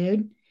not,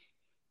 dude.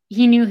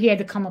 He knew he had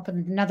to come up with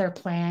another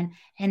plan.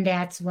 And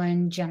that's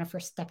when Jennifer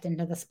stepped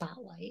into the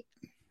spotlight.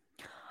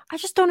 I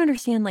just don't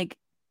understand, like,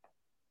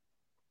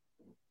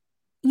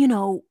 you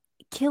know,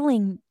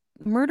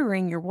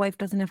 murdering your wife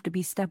doesn't have to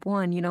be step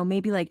one, you know,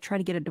 maybe like try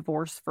to get a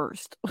divorce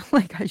first.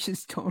 Like, I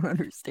just don't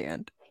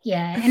understand.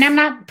 Yeah, and I'm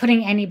not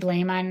putting any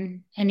blame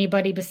on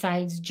anybody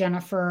besides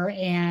Jennifer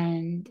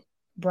and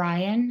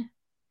Brian.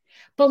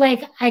 But,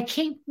 like, I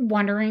keep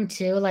wondering,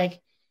 too,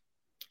 like,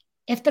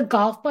 if the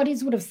golf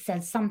buddies would have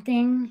said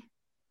something,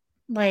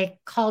 like,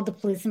 called the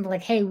police and be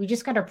like, hey, we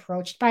just got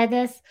approached by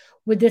this,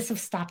 would this have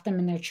stopped them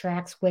in their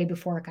tracks way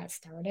before it got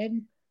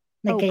started?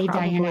 Like, gave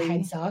Diana a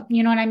heads up,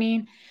 you know what I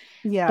mean?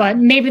 Yeah. But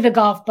maybe the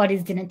golf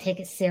buddies didn't take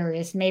it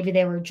serious. Maybe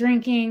they were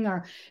drinking,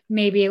 or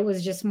maybe it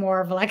was just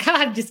more of like, oh,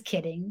 I'm just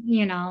kidding,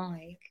 you know?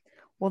 Like,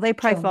 well, they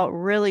probably felt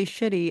really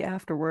shitty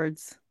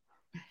afterwards.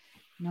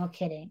 No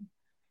kidding.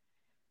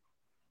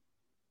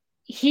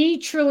 He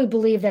truly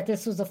believed that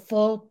this was a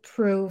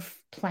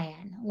foolproof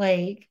plan.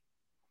 Like,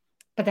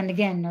 but then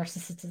again,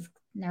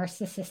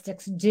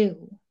 narcissists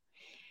do.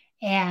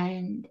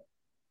 And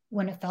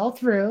When it fell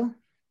through,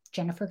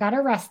 Jennifer got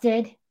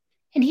arrested,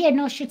 and he had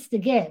no shits to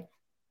give.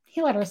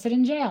 He let her sit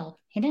in jail.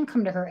 He didn't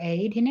come to her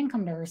aid. He didn't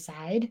come to her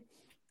side.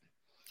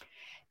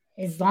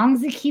 As long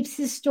as he keeps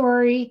his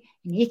story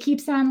and he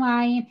keeps on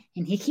lying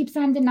and he keeps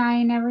on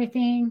denying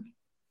everything,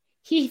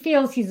 he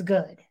feels he's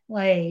good.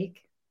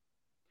 Like,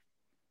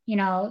 you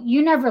know,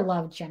 you never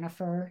loved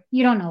Jennifer.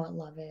 You don't know what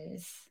love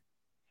is.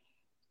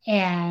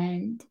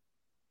 And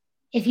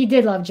if he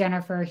did love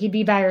Jennifer, he'd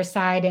be by her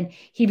side and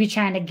he'd be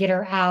trying to get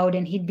her out,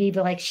 and he'd be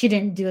like, she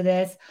didn't do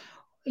this.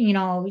 You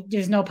know,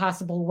 there's no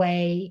possible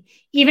way.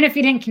 Even if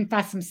he didn't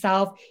confess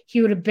himself,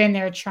 he would have been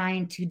there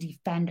trying to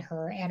defend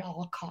her at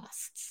all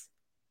costs.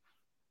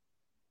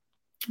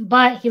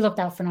 But he looked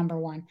out for number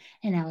one,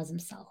 and that was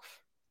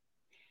himself.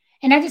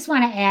 And I just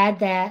want to add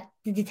that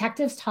the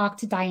detectives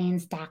talked to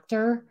Diane's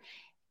doctor,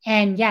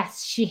 and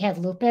yes, she had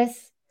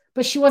lupus,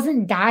 but she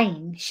wasn't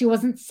dying. She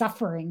wasn't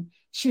suffering.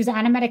 She was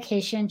on a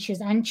medication, she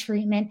was on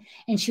treatment,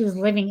 and she was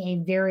living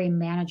a very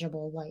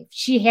manageable life.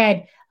 She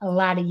had a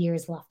lot of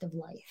years left of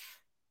life.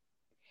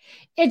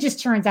 It just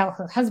turns out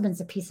her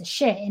husband's a piece of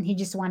shit, and he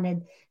just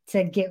wanted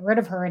to get rid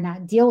of her and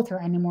not deal with her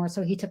anymore,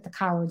 so he took the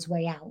coward's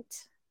way out.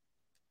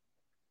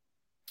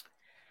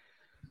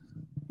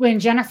 When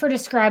Jennifer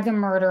described the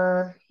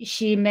murder,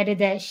 she admitted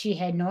that she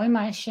had no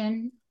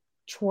emotion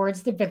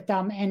towards the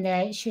victim and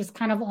that she was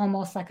kind of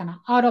almost like on an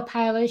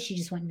autopilot. She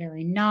just went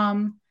very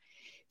numb.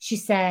 She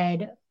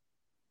said,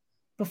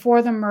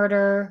 before the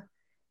murder,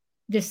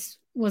 this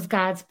was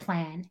God's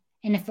plan.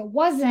 And if it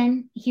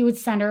wasn't, he would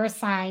send her a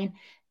sign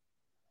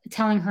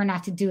telling her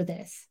not to do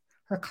this.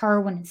 Her car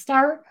wouldn't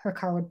start. Her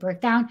car would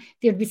break down.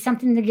 There'd be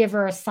something to give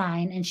her a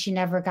sign, and she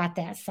never got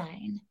that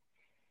sign.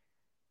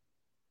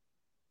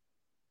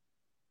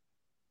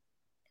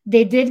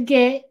 They did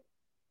get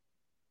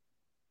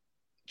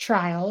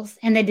trials,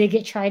 and they did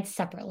get tried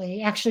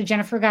separately. Actually,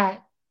 Jennifer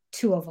got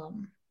 2 of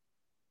them.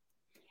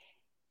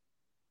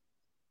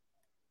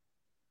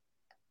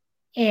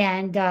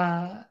 And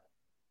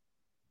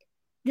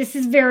this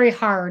is very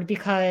hard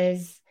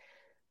because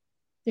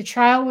the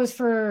trial was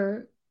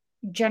for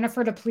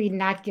Jennifer to plead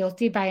not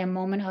guilty by a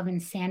moment of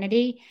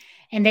insanity,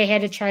 and they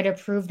had to try to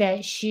prove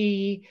that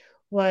she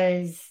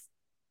was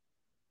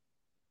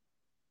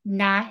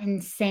not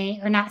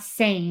insane or not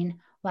sane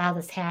while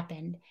this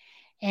happened,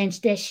 and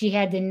that she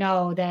had to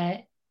know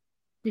that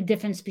the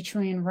difference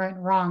between right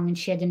and wrong, and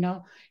she had to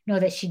know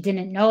that she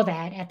didn't know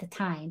that at the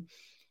time.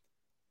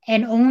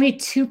 And only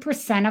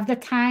 2% of the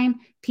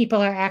time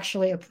people are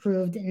actually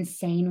approved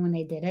insane when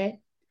they did it.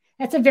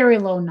 That's a very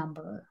low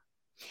number.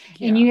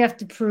 Yeah. And you have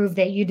to prove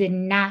that you did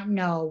not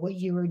know what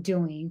you were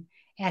doing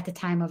at the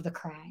time of the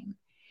crime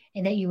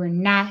and that you were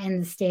not in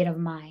the state of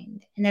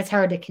mind. And that's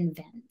hard to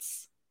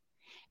convince.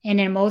 And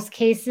in most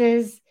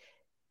cases,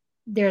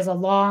 there's a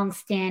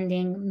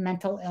long-standing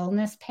mental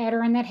illness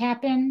pattern that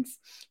happens.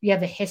 You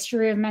have a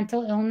history of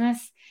mental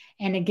illness.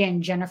 And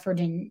again, Jennifer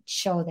didn't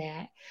show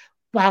that.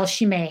 While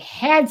she may have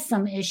had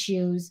some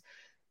issues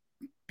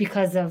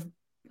because of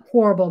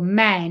horrible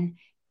men,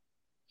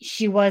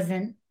 she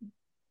wasn't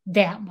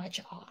that much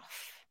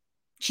off.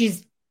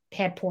 She's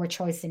had poor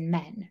choice in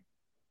men.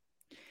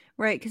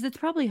 Right, because it's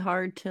probably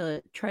hard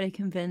to try to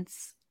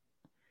convince,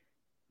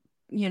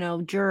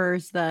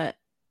 jurors that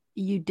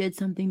you did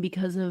something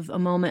because of a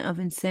moment of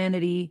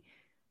insanity.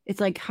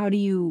 It's like, how do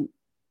you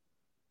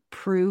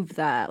prove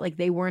that? Like,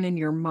 they weren't in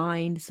your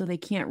mind, so they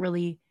can't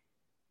really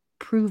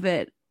prove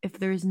it if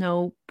there's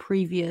no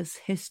previous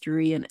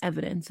history and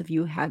evidence of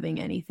you having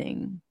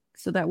anything.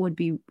 So that would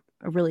be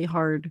a really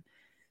hard,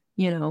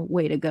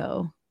 way to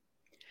go.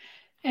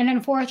 And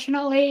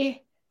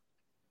unfortunately,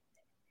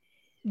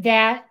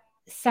 that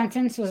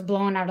sentence was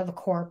blown out of the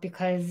court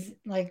because,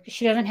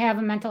 she doesn't have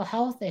a mental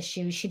health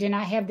issue. She did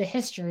not have the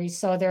history.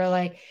 So they're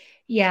like,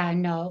 yeah,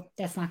 no,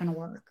 that's not going to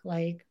work.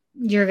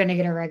 You're going to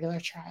get a regular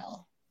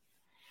trial.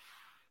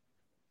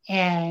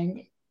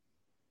 And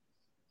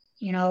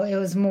it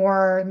was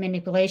more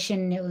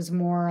manipulation. It was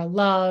more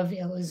love.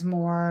 It was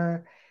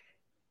more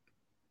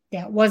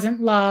that wasn't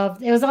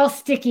love. It was all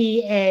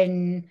sticky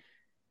and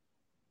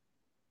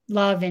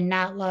love and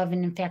not love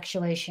and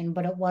infatuation,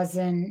 but it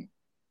wasn't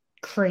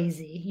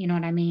crazy. You know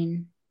what I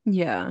mean?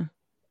 Yeah.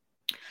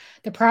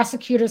 The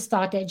prosecutors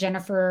thought that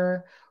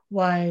Jennifer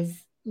was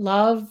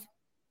love,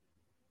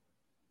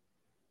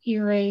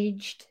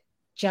 enraged,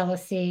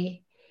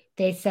 jealousy.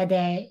 They said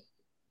that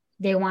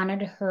they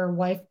wanted her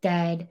wife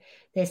dead.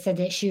 They said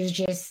that she was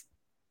just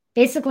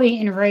basically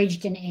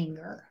enraged in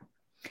anger.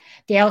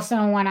 They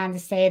also went on to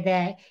say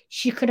that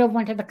she could have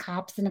went to the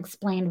cops and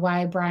explained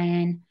why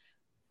Brian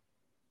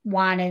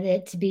wanted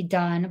it to be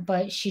done,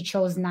 but she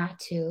chose not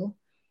to.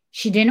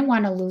 She didn't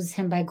want to lose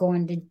him by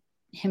going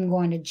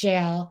to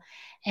jail.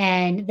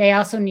 And they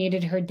also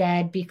needed her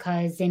dead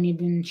because they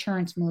needed an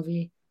insurance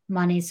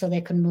money so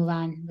they could move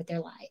on with their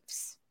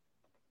lives.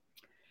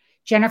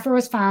 Jennifer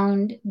was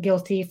found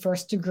guilty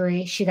first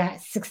degree. She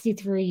got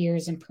 63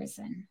 years in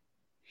prison.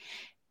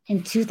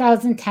 In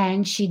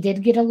 2010, she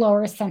did get a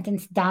lower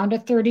sentence down to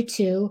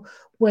 32,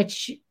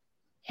 which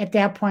at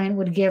that point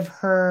would give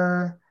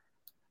her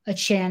a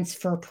chance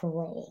for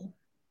parole.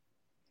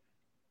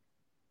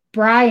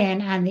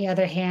 Brian, on the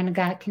other hand,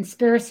 got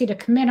conspiracy to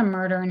commit a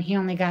murder, and he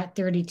only got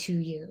 32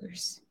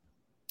 years.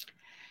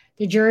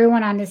 The jury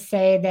went on to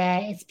say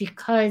that it's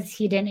because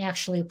he didn't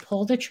actually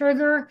pull the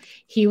trigger,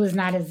 he was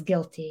not as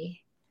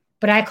guilty.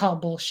 But I call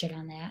bullshit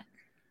on that.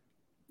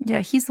 Yeah,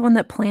 he's the one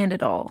that planned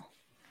it all.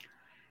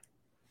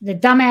 The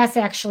dumbass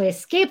actually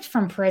escaped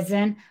from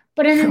prison,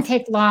 but it didn't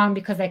take long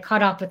because they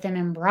caught up with him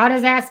and brought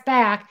his ass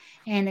back,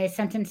 and they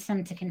sentenced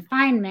him to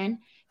confinement.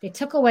 They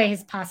took away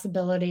his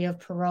possibility of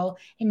parole,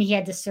 and he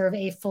had to serve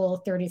a full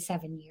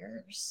 37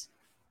 years.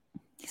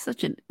 He's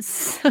such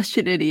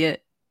an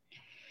idiot.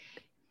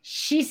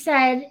 She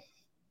said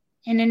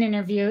in an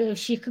interview, if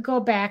she could go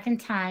back in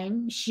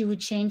time, she would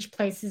change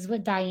places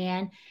with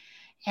Diane,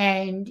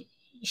 and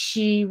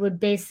she would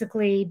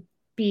basically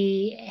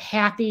be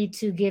happy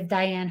to give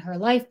Diane her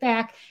life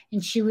back,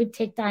 and she would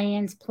take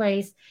Diane's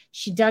place.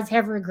 She does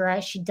have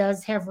regret. She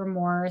does have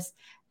remorse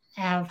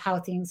of how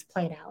things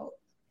played out.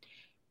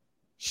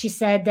 She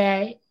said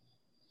that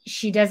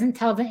she doesn't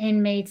tell the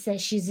inmates that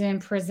she's in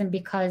prison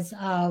because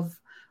of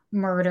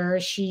murder.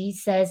 She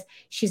says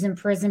she's in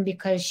prison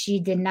because she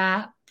did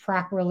not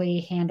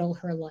properly handle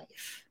her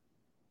life.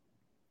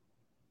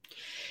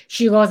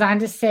 She goes on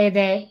to say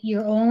that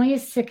you're only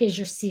as sick as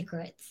your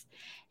secrets.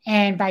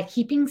 And by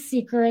keeping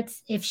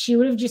secrets, if she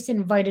would have just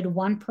invited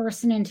one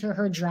person into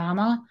her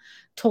drama,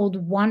 told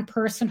one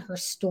person her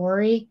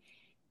story,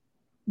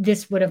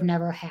 this would have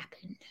never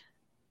happened.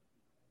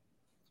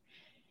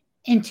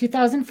 In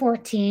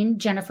 2014,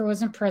 Jennifer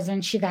was in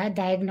prison. She got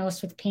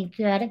diagnosed with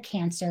pancreatic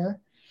cancer.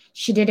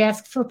 She did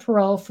ask for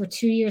parole for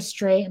 2 years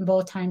straight, and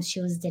both times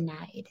she was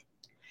denied.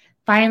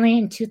 Finally,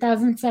 in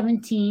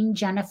 2017,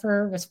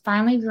 Jennifer was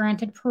finally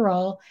granted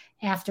parole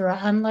after an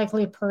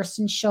unlikely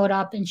person showed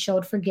up and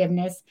showed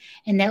forgiveness,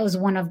 and that was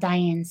one of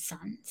Diane's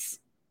sons.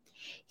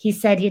 He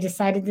said he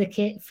decided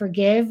to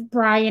forgive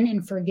Brian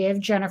and forgive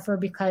Jennifer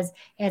because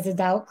as a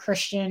devout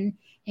Christian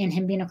and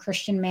him being a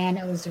Christian man,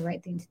 it was the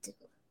right thing to do.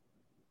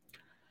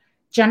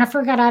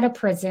 Jennifer got out of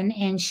prison,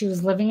 and she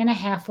was living in a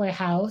halfway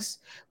house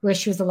where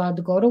she was allowed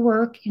to go to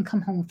work and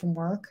come home from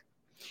work.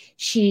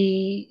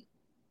 She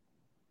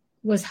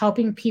was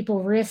helping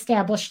people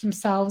reestablish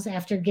themselves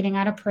after getting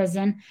out of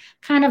prison,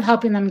 kind of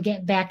helping them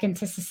get back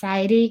into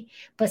society.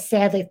 But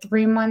sadly,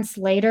 3 months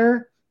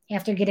later,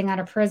 after getting out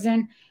of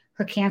prison,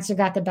 her cancer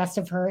got the best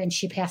of her, and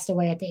she passed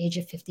away at the age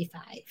of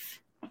 55.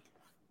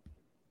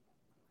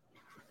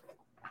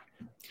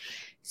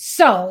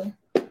 So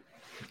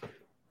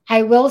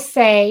I will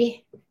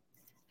say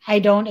I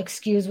don't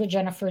excuse what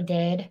Jennifer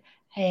did.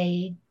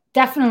 I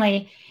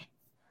definitely,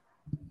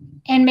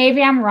 and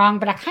maybe I'm wrong,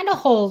 but I kind of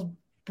hold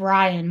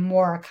Brian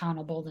more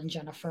accountable than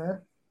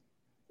Jennifer.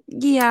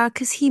 Yeah,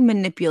 because he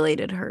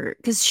manipulated her.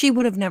 Because she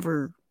would have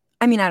never,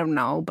 I mean, I don't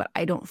know, but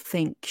I don't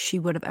think she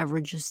would have ever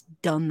just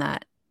done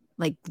that.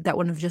 Like, that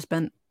wouldn't have just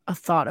been a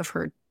thought of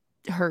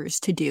hers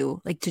to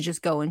do, like to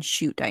just go and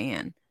shoot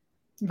Diane.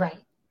 Right.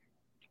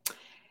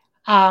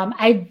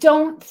 I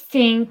don't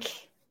think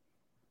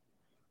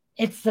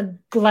it's the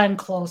Glenn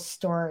Close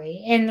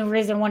story. And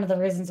one of the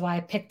reasons why I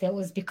picked it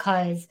was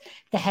because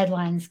the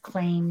headlines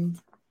claimed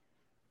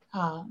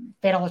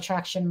Fatal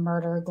Attraction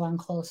murder, Glenn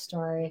Close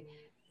story.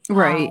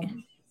 Right.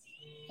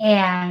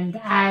 And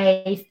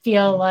I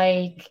feel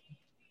like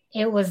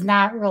it was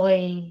not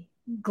really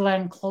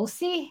Glenn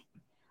Closey.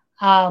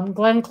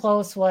 Glenn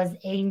Close was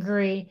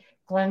angry.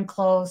 Glenn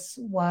Close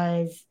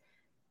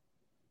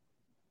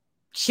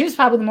she was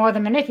probably more the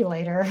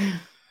manipulator.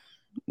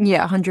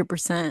 Yeah,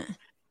 100%.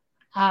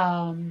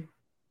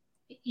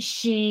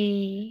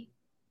 She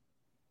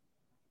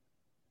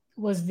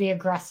was the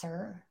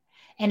aggressor.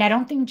 And I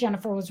don't think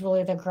Jennifer was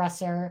really the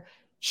aggressor.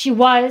 She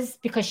was,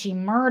 because she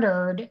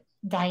murdered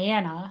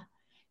Diana.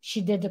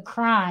 She did the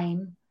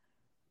crime,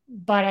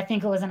 but I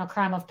think it wasn't a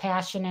crime of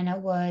passion, and it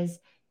was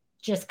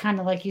just kind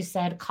of like you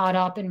said, caught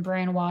up and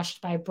brainwashed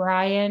by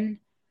Brian.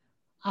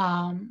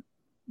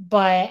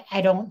 But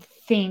I don't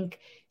think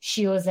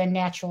she was a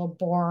natural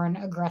born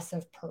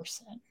aggressive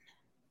person.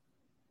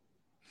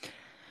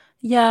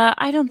 Yeah,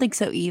 I don't think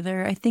so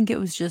either. I think it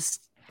was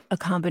just a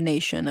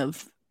combination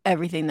of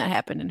everything that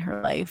happened in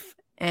her life.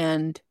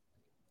 And,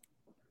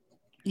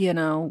 you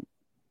know,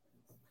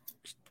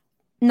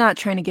 not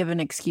trying to give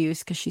an excuse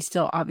because she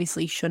still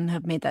obviously shouldn't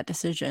have made that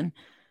decision.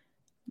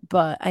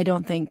 But I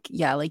don't think,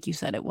 yeah, like you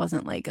said, it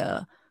wasn't like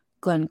a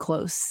Glenn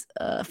Close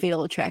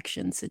Fatal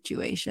Attraction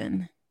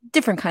situation.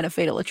 Different kind of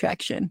Fatal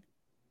Attraction.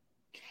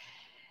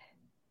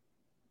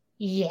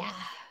 Yeah.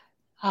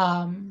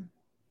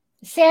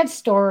 Sad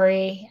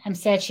story. I'm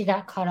sad she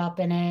got caught up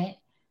in it.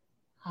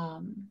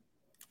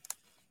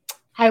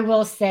 I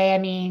will say, I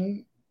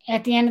mean,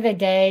 at the end of the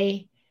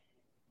day,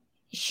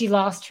 she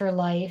lost her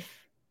life.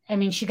 I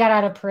mean, she got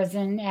out of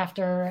prison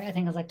after, I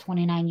think it was like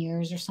 29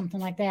 years or something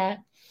like that.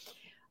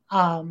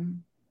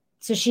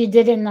 So she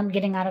did end up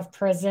getting out of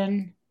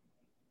prison,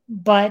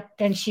 but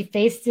then she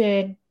faced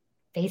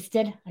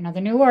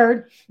another new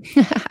word.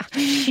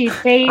 She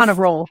faced on a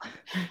roll.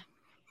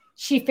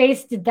 She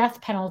faced the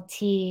death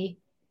penalty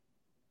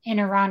in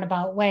a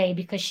roundabout way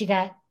because she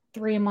got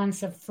 3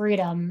 months of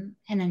freedom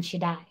and then she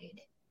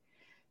died.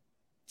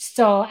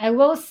 So I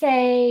will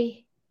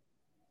say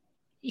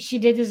she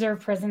did deserve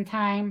prison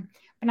time,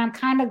 but I'm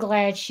kind of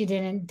glad she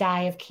didn't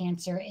die of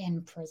cancer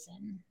in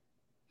prison.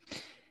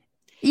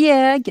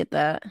 Yeah, I get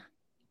that.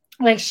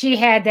 Like she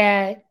had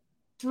that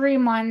 3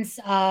 months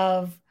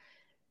of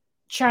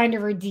trying to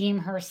redeem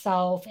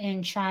herself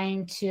and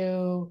trying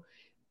to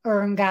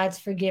earn God's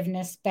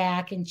forgiveness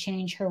back and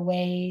change her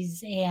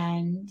ways.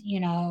 And, you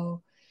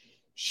know,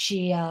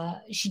 she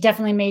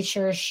definitely made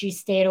sure she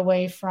stayed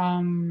away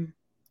from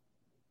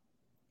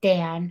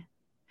Dan.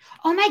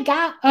 Oh my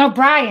God. Oh,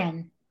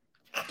 Brian.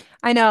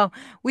 I know.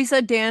 We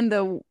said Dan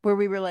though, where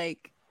we were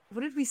like,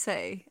 what did we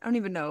say? I don't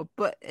even know.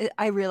 But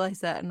I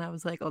realized that and I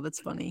was like, oh, that's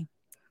funny.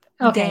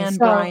 Okay, Dan, so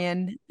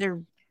Brian,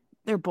 they're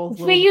both if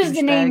little we use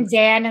the name douchebags.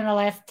 Dan in the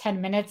last 10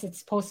 minutes, it's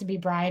supposed to be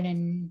Brian,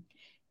 and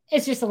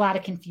it's just a lot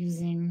of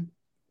confusing.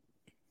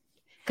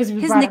 Because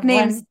we His brought up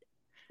nicknames, Glenn.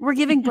 we're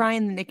giving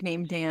Brian the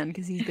nickname Dan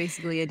because he's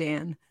basically a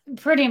Dan.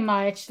 Pretty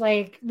much,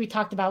 like we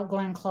talked about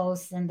Glenn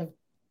Close in the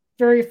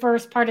very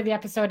first part of the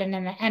episode and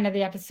then the end of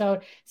the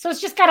episode. So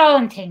it's just got all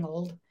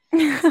entangled.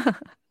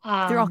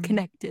 They're all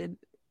connected.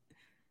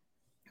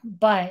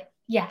 But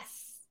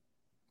yes,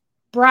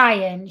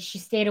 Brian, she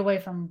stayed away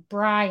from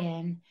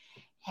Brian.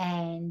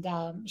 And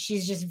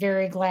she's just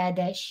very glad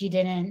that she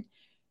didn't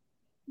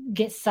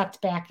get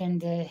sucked back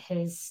into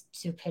his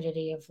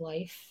stupidity of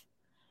life.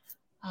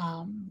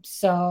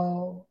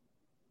 So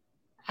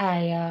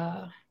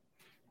I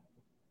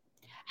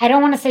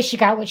don't want to say she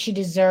got what she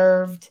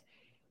deserved.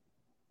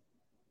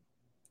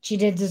 She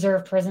did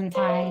deserve prison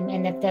time,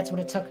 and if that's what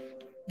it took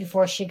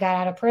before she got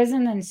out of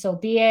prison, then so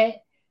be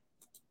it.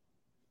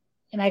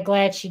 Am I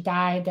glad she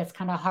died? That's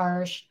kind of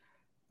harsh,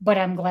 but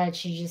I'm glad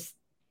she just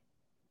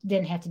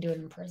didn't have to do it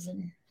in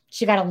prison.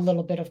 She got a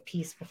little bit of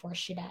peace before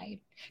she died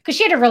because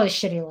she had a really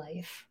shitty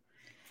life.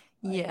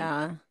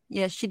 Yeah,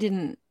 she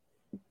didn't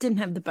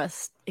have the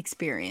best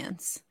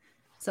experience,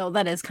 so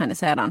that is kind of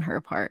sad on her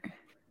part.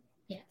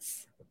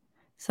 Yes.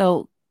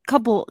 So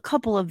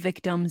couple of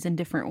victims in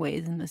different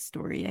ways in this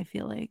story, I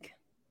feel like.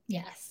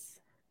 Yes.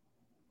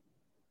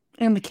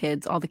 And the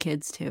kids, all the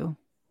kids too.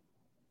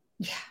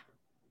 Yeah.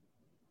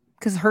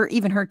 Because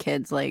even her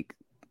kids, like,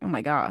 oh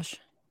my gosh,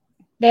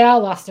 they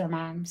all lost their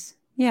moms.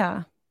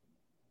 Yeah.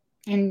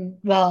 And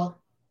well,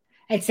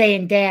 I'd say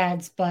in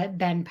dads, but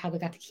Ben probably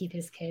got to keep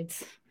his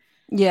kids.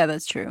 Yeah,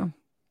 that's true.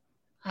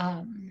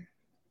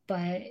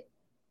 But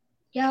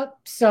yep.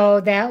 So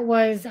that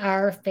was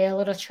our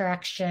failed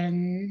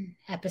attraction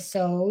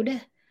episode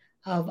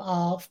of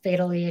all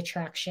fatally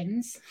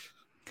attractions.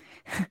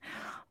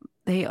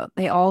 They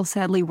all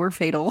sadly were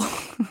fatal.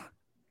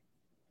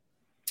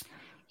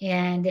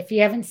 And if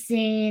you haven't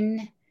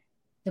seen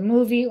the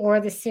movie or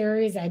the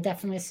series, I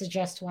definitely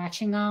suggest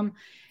watching them.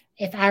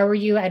 If I were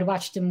you, I'd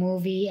watch the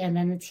movie and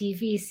then the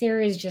TV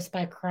series just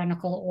by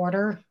chronicle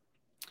order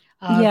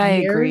of Yeah, I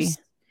years. agree.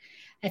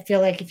 I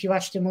feel like if you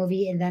watch the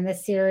movie and then the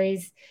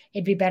series,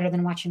 it'd be better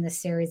than watching the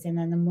series and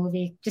then the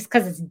movie, just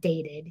because it's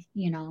dated,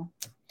 you know.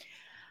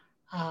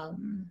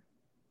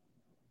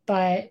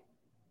 But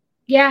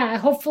yeah,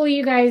 hopefully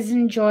you guys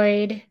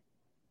enjoyed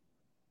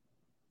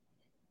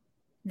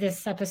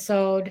this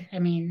episode. I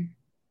mean,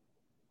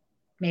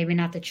 maybe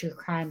not the true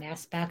crime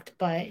aspect,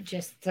 but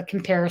just the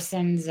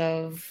comparisons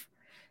of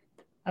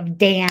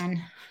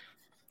Dan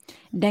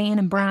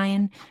and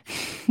Brian.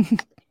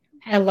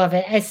 I love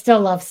it. I still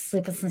love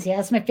Sleepless in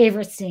Seattle. That's my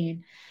favorite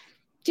scene.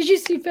 Did you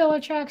see Fatal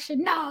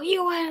Attraction? No,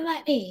 you wouldn't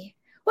let me.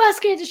 Well, it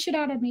scared the shit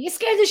out of me. It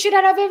scared the shit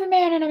out of every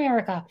man in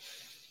America.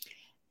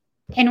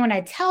 And when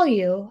I tell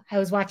you, I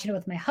was watching it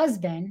with my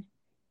husband.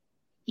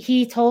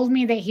 He told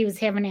me that he was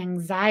having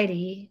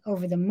anxiety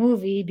over the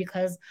movie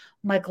because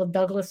Michael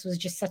Douglas was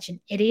just such an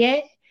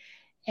idiot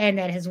and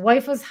that his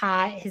wife was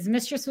hot, his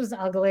mistress was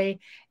ugly,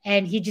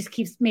 and he just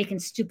keeps making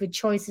stupid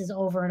choices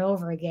over and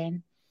over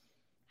again.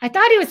 I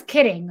thought he was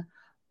kidding,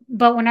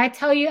 but when I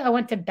tell you I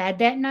went to bed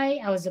that night,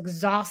 I was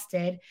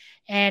exhausted,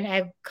 and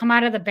I come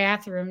out of the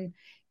bathroom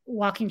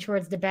walking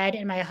towards the bed,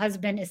 and my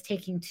husband is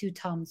taking 2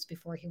 Tums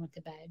before he went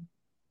to bed.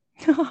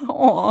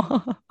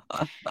 Aww.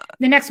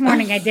 The next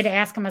morning I did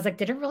ask him, I was like,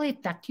 did it really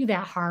affect you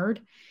that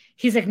hard?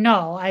 He's like,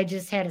 no, I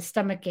just had a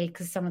stomach ache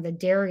because some of the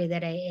dairy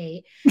that I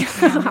ate.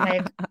 And I'm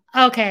like,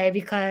 okay,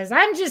 because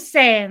I'm just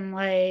saying,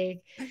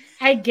 like,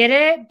 I get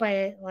it,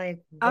 but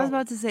like, I was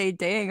about to say,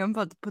 dang, I'm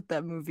about to put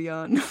that movie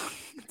on.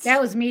 That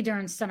was me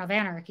during Son of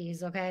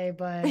Anarchies, okay,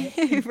 but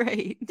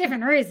right,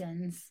 different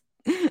reasons.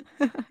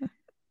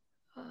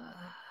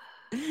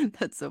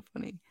 That's so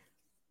funny.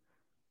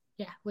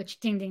 Yeah, which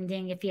ding, ding,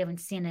 ding. If you haven't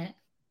seen it,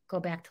 go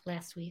back to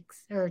last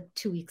week's or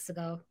 2 weeks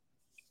ago.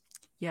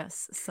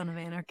 Yes, Son of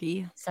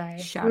Anarchy. Sorry,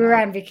 Shout we were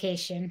out. on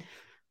vacation.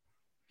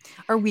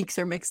 Our weeks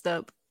are mixed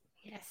up.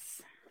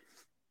 Yes.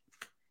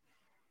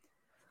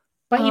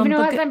 But even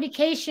though I was on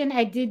vacation,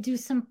 I did do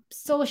some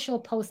social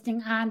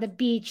posting on the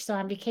beach. So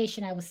on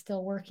vacation, I was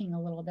still working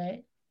a little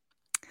bit.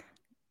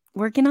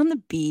 Working on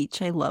the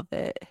beach. I love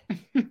it.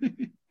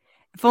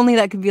 If only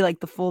that could be like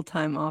the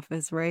full-time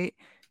office, right?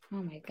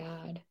 Oh my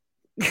God.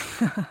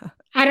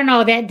 I don't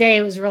know. That day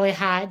it was really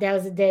hot. That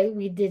was the day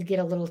we did get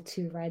a little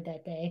too red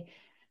that day.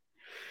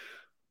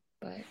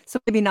 But So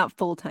maybe not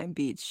full-time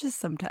beach, just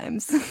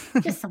sometimes.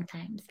 just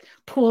sometimes.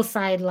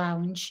 Poolside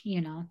lounge,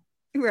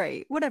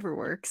 Right. Whatever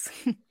works.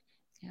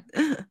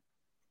 Yeah.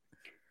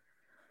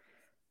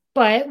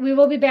 But we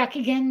will be back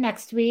again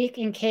next week,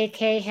 and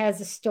KK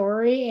has a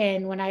story.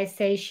 And when I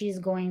say she's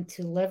going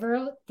to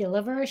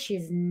deliver,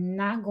 she's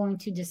not going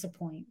to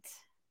disappoint.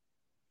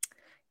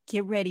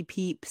 Get ready,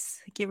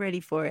 peeps. Get ready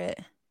for it.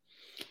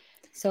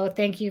 So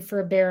thank you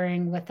for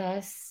bearing with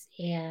us.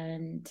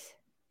 And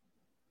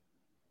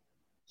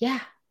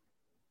yeah,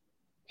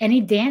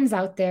 any Dans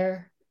out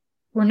there,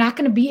 we're not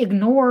going to be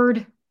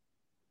ignored.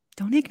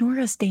 Don't ignore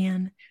us,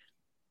 Dan.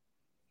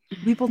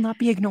 We will not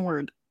be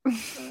ignored.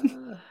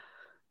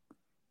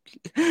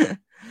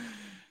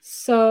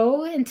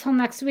 So until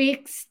next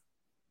week,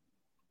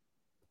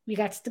 we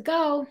got to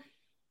go.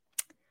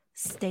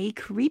 Stay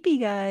creepy,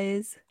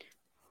 guys.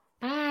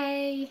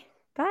 Bye.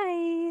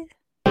 Bye.